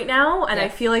friend right now, and I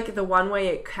feel like the one way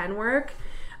it can work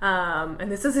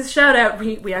And this is his shout out.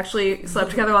 We actually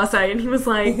slept together last night, and he was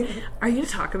like, "Are you going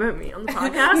to talk about me on the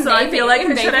podcast?" So I feel like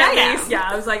I should at least,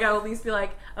 I was like, I'll at least be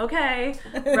like, okay,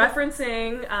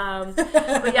 referencing.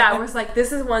 But yeah, it was like,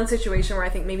 this is one situation where I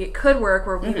think maybe it could work,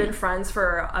 where we've been friends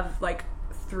for like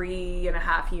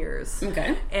 3.5 years.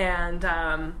 Okay.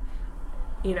 And,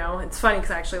 you know, it's funny because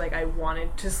actually, like, I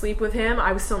wanted to sleep with him.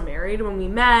 I was still married when we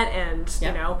met, and,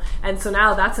 you know, and so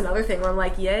now that's another thing where I'm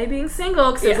like, yay, being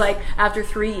single, because it was like, after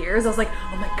 3 years, I was like,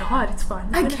 oh my god, it's fun.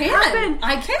 I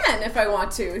can if I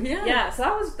want to. Yeah,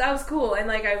 so that was cool, and,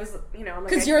 like, I was, you know, I'm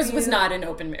like, because yours was not an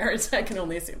open marriage, I can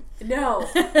only assume. No,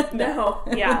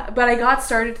 yeah, but I got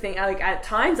started thinking, like, at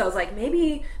times I was like,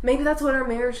 maybe that's what our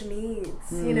marriage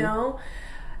needs, you know?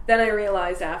 Then I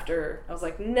realized after, I was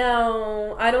like,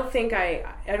 no, I don't think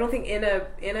in a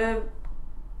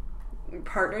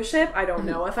partnership, I don't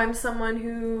know if I'm someone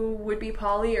who would be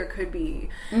poly or could be.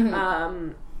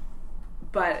 But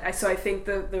I think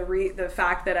the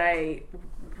fact that I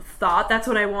thought that's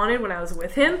what I wanted when I was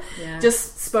with him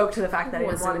just spoke to the fact that I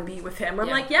didn't want to be with him. I'm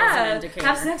like,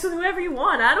 have sex with whoever you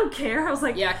want. I don't care. I was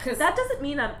like, because that doesn't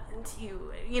mean I'm into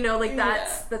you. You know, like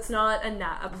that's not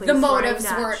a place. The motives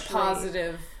weren't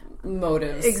positive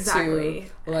motives.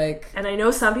 Exactly. And I know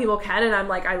some people can, and I'm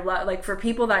like, I love, like, for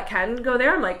people that can go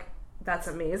there, I'm like, that's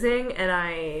amazing, and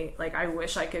I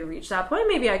wish I could reach that point.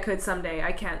 Maybe I could someday.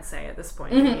 I can't say at this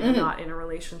point. I'm not in a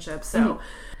relationship, so.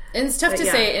 And it's tough to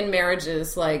say in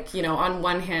marriages, like, you know, on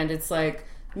one hand, it's like,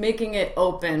 making it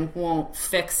open won't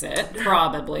fix it,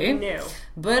 probably. No.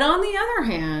 But on the other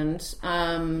hand,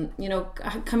 you know,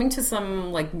 coming to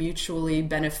some, like, mutually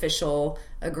beneficial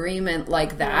agreement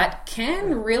like that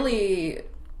can really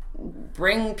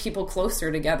bring people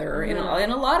closer together in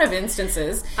a lot of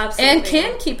instances. Absolutely. And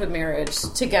can keep a marriage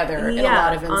together in a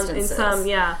lot of instances. In some,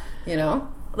 you know?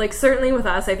 Like, certainly with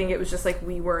us, I think it was just, like,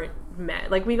 we weren't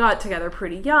met. Like, we got together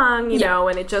pretty young, you know,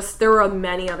 and it just, there were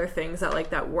many other things that, like,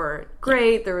 that weren't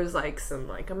great. There was, like, some,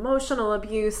 like, emotional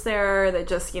abuse there that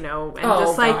just, you know, and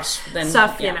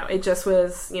stuff, you know, it just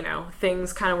was, you know,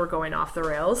 things kind of were going off the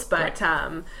rails. But,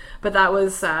 but that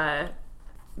was kind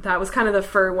of the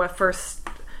first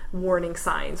warning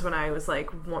signs when I was, like,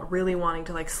 really wanting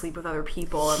to, like, sleep with other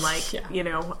people and, like, you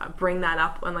know, bring that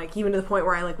up, and, like, even to the point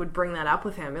where I, like, would bring that up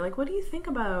with him. Be like, what do you think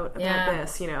about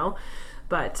this, you know?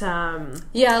 But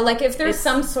like, if there's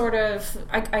some sort of,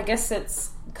 I guess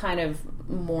it's kind of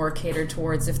more catered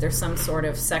towards if there's some sort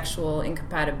of sexual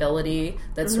incompatibility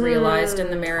that's realized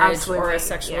in the marriage, or a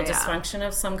sexual dysfunction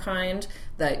of some kind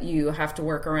that you have to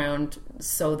work around,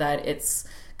 so that it's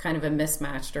kind of a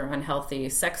mismatched or unhealthy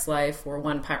sex life where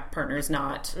one partner is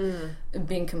not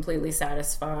being completely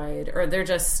satisfied, or they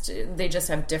just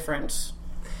have different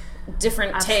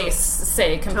tastes,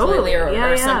 say, completely,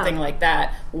 or something like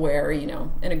that, where, you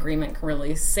know, an agreement can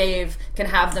really can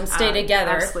have them stay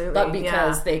together, but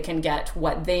because they can get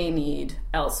what they need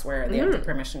elsewhere, they have the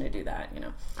permission to do that, you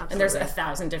know. And there's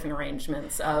 1,000 different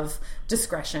arrangements of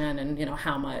discretion and, you know,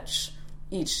 how much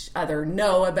each other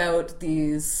know about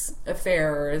these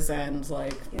affairs, and,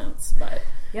 like, but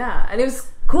and it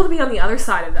was cool to be on the other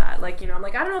side of that. Like, you know, I'm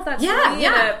like, I don't know if that's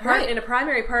in a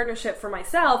primary partnership for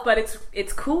myself, but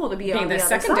it's cool to be on the other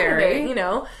secondary side of it, you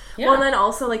know. Well, and then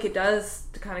also, like, it does,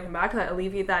 to kind of come back to that,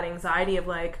 alleviate that anxiety of,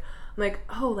 like, I'm like,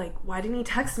 oh, like, why didn't he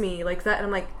text me like that? And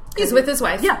I'm like, he's with his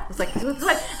wife. Yeah, it's like, he's with his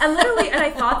wife. And literally, and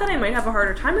I thought that I might have a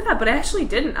harder time with that, but I actually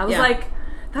didn't. I was like,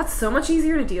 that's so much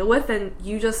easier to deal with than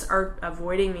you just are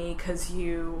avoiding me because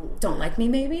you don't like me,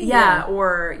 maybe?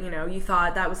 Or, you know, you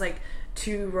thought that was, like,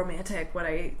 too romantic when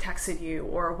I texted you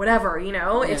or whatever, you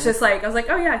know? It's just like, I was like,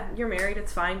 oh yeah, you're married,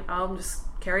 it's fine. I'll just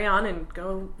carry on and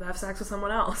go have sex with someone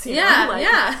else, you know? Like,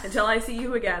 until I see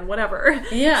you again, whatever.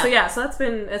 So it's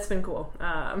been cool.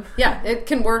 It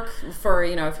can work for,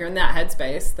 you know, if you're in that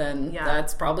headspace, then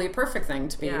that's probably a perfect thing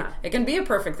to be. It can be a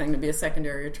perfect thing to be a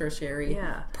secondary or tertiary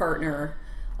partner.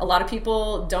 A lot of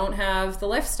people don't have the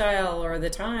lifestyle or the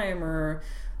time or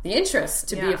the interest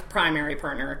to be a primary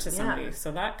partner to somebody,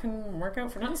 so that can work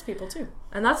out for nice people too.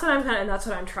 And that's what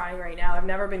I'm trying right now. I've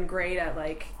never been great at,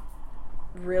 like,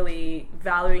 really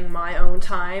valuing my own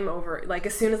time over, like,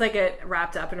 as soon as I get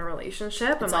wrapped up in a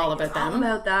relationship, it's all about them. All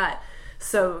about that.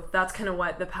 So that's kind of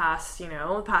what the past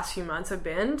few months have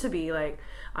been, to be like,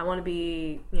 I want to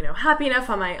be, you know, happy enough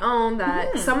on my own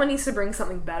that someone needs to bring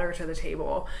something better to the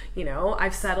table. You know,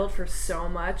 I've settled for so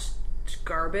much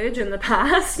garbage in the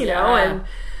past, you know, and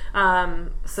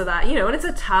so that, you know, and it's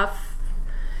a tough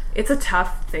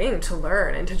thing to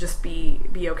learn and to just be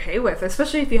okay with,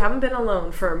 especially if you haven't been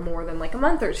alone for more than, like, a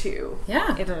month or two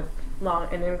in an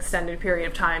extended period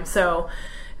of time. So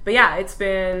but yeah, it's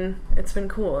been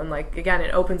cool. And like, again,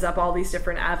 it opens up all these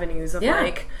different avenues of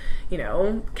like, you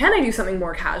know, can I do something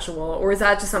more casual, or is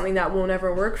that just something that won't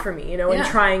ever work for me, you know, and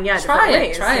trying, different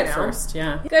ways. Try it first,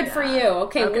 Good for you.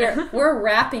 Okay. We're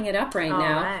wrapping it up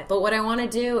now. Right. But what I want to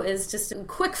do is just a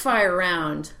quick fire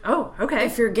round. Oh, okay.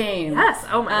 If you're game. Yes.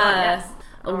 Oh my God, yes.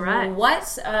 All right.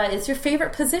 What is your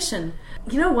favorite position?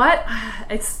 You know what?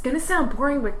 It's going to sound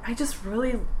boring, but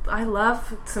I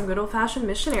love some good old-fashioned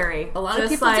missionary. A lot of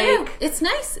people do. It's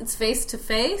nice. It's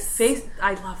face-to-face.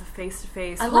 I love a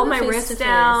face-to-face. I hold love my wrist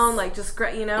down, like, just,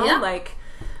 you know, like...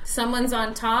 Someone's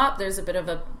on top. There's a bit of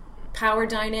a power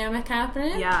dynamic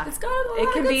happening. Yeah. It's got a lot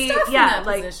of good stuff in that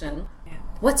position. Yeah.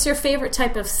 What's your favorite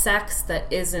type of sex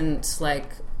that isn't,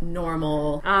 like,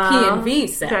 normal P&V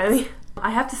sex? Okay.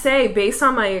 I have to say, based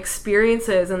on my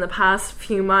experiences in the past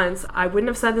few months, I wouldn't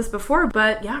have said this before,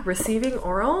 but yeah, receiving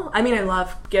oral. I mean, I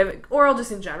love giving oral just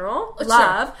in general.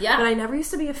 Love. Yeah. But I never used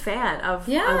to be a fan of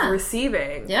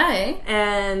receiving. Yeah.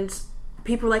 And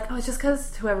people were like, oh, it's just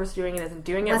because whoever's doing it isn't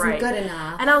doing it right. Wasn't good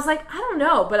enough. And I was like, I don't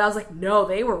know. But I was like, no,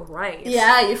 they were right.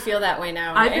 Yeah, you feel that way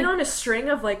now, right? I've been on a string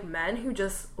of like men who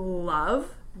just love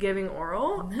giving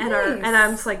oral, and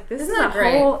I'm just like, this is a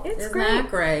whole, it's Isn't great. That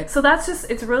great. So that's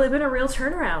just, it's really been a real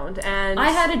turnaround. And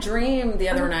I had a dream the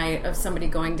other night of somebody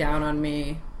going down on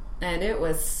me, and it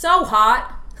was so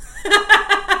hot. And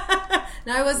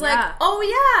I was like, oh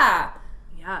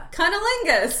yeah,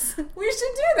 cunnilingus, we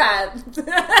should do that.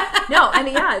 No, and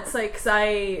it's like, cause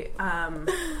oh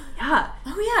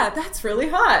yeah, that's really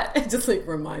hot. It just like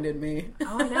reminded me.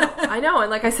 Oh, I know,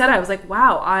 and like I said, I was like,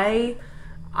 wow,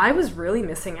 I was really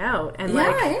missing out, and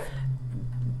like,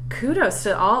 kudos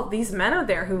to all these men out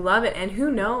there who love it and who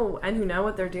know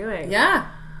what they're doing. Yeah,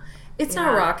 it's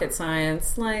not rocket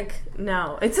science. Like,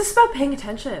 no, it's just about paying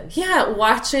attention. Yeah,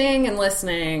 watching and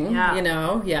listening. Yeah, you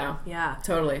know. Yeah,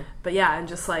 totally. But yeah, and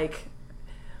just like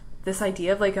this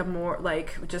idea of like a more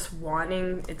like just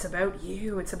wanting, it's about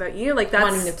you, like that's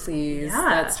wanting to please.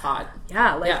 That's hot.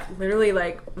 Yeah, like literally,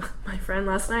 like my friend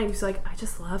last night, he's like, I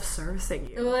just love servicing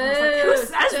you. Ooh, I was like, who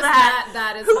says that?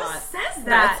 That is who hot. Says that?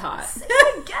 That's hot. Say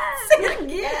it again. Say it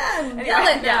again. Anyway, Yell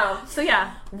it now. So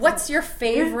yeah, what's your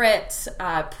favorite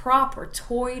prop or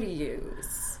toy to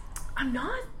use? I'm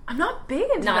not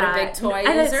big into not that. A big toy and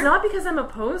user? It's not because I'm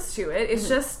opposed to it. It's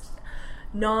just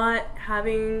not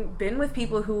having been with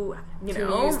people who, you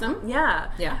know, use them. Yeah.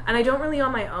 And I don't really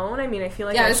on my own. I mean, I feel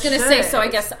like I was going to say. So I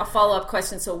guess a follow-up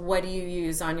question. So what do you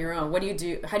use on your own? What do you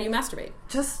do? How do you masturbate?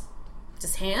 Just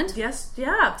hand. Yes.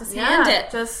 Yeah. Just hand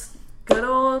it. Just good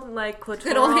old like clitoral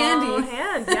good old handy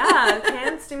hand. Yeah.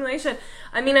 Hand stimulation.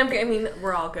 I mean,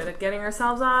 we're all good at getting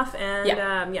ourselves off, and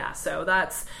so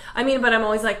that's. I mean, but I'm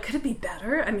always like, could it be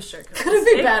better? I'm sure. Could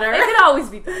it be better? It could always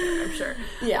be better. I'm sure.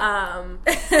 Yeah.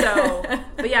 So,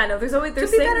 but yeah, no. There's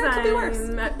things better, could be worse.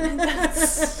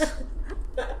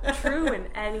 That's true in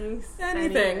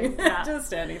anything. Yeah.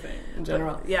 Just anything in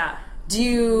general. But, yeah. Do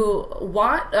you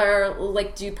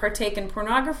do you partake in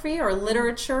pornography or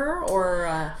literature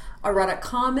or erotic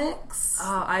comics?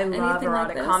 Oh, I love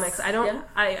erotic comics. I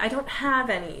don't have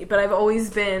any, but I've always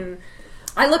been.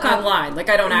 I look online. Like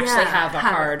I don't actually have a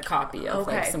hard copy of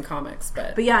like some comics,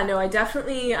 but yeah, no, I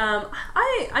definitely. I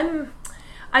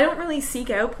don't really seek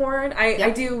out porn. I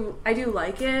do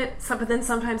like it, but then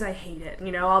sometimes I hate it.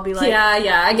 You know, I'll be like,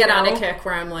 I get on a kick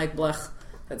where I'm like, blech,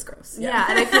 that's gross. Yeah,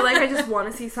 and I feel like I just want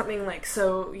to see something like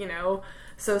so, you know,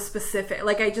 so specific.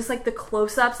 Like I just like the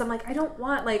close-ups. I'm like, I don't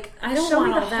want show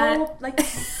me the whole, like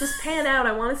just pan out.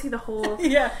 I want to see the whole.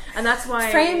 Yeah, and that's why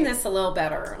frame this a little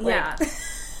better. Yeah.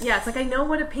 Yeah, it's like I know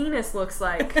what a penis looks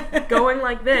like going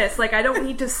like this. Like I don't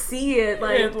need to see it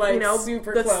like you know,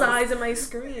 super the close. size of my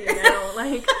screen. You know,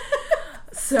 like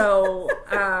so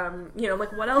you know,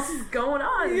 like what else is going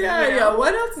on? Yeah, you know?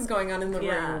 What else is going on in the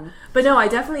room? But no, I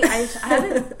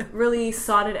haven't really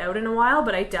sought it out in a while.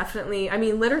 But I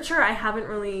mean, literature I haven't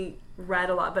really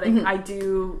read a lot, but I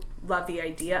do love the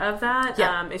idea of that.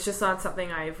 Yeah. It's just not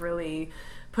something I've really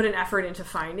put an effort into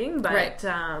finding, but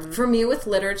for me with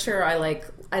literature, I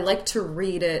like to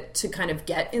read it to kind of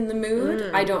get in the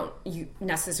mood. I don't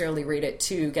necessarily read it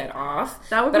to get off,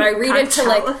 but I read it to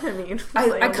like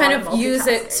I kind of use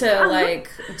it to like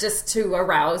just to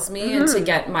arouse me and to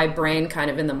get my brain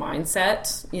kind of in the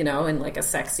mindset, you know, in like a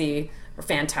sexy or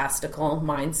fantastical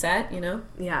mindset, you know.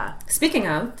 Yeah. Speaking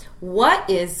of, what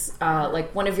is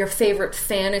like one of your favorite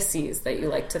fantasies that you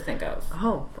like to think of?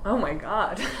 Oh my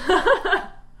God.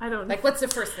 I don't know. Like, what's the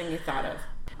first thing you thought of?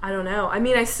 I don't know. I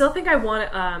mean, I still think I want.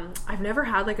 I've never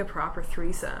had like a proper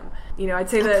threesome. You know,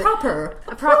 I'd say that a proper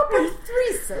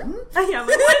threesome. Yeah, but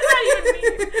what does that even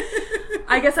mean?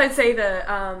 I guess I'd say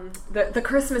the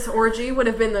Christmas orgy would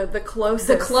have been the closest.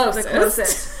 The closest.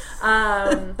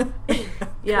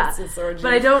 Yeah, but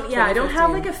I don't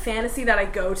have like a fantasy that I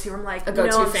go to. I'm like, I'm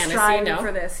striving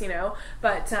for this,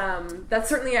 But that's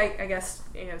certainly, I guess,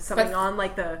 something on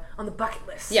the bucket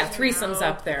list. Yeah, threesomes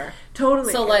up there.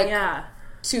 Totally. So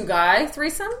two guy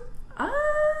threesome.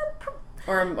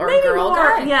 Or maybe girl more.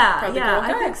 guy. Yeah, Probably yeah. girl guy.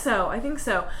 I think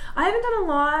so. I haven't done a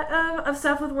lot of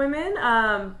stuff with women,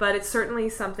 but it's certainly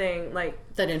something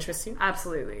that interests you.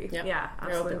 Absolutely. Yep. Yeah,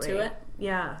 absolutely. You're open to it.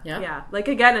 Yeah. Like,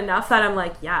 again, enough that I'm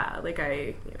like, I'm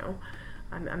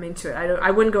into it. I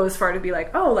wouldn't go as far to be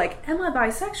like, am I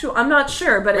bisexual? I'm not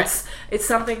sure, but it's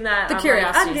something that the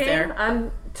curiosity's there.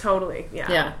 I'm totally,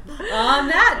 yeah. On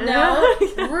that note,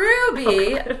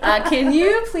 Rubie, can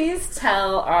you please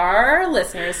tell our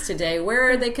listeners today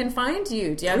where they can find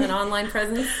you? Do you have an online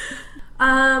presence?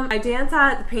 I dance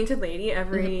at the Painted Lady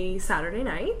every Saturday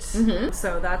night,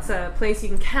 so that's a place you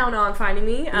can count on finding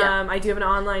me. I do have an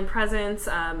online presence,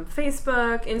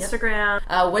 Facebook, Instagram.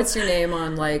 What's your name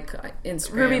on Instagram?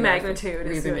 Rubie Magnitude.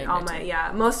 Rubie Magnitude. All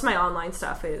most of my online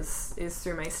stuff is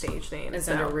through my stage name. Is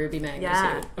under Rubie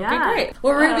Magnitude. Yeah. Okay, great.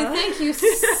 Well, Rubie, thank you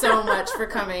so much for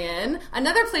coming in.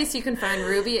 Another place you can find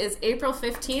Rubie is April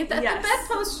 15th at the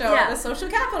Bedpost Show at the Social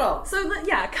Capital. So come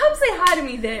say hi to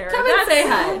me there. Come and say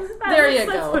hi. There you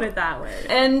go. Let's put it that way.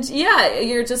 And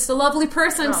you're just a lovely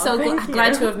person. So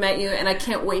glad to have met you, and I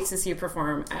can't wait to see you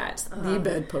perform at the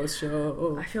Bedpost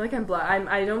Show. I feel like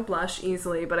I don't blush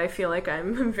easily, but I feel like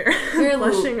I'm very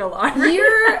blushing a lot.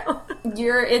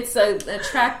 It's an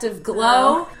attractive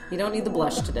glow. You don't need the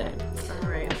blush today. All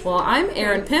right. Well, I'm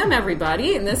Erin Pym,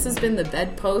 everybody, and this has been the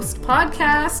Bedpost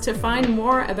Podcast. To find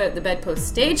more about the Bedpost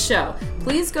Stage Show,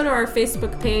 please go to our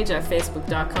Facebook page at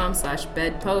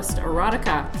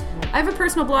facebook.com/bedposterotica. I have a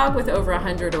personal blog with over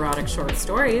 100 erotic short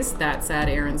stories. That's at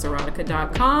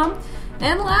erinserotica.com.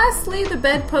 And lastly, the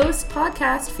Bedpost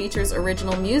Podcast features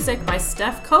original music by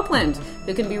Steph Copeland,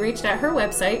 who can be reached at her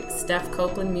website,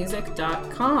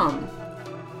 stephcopelandmusic.com.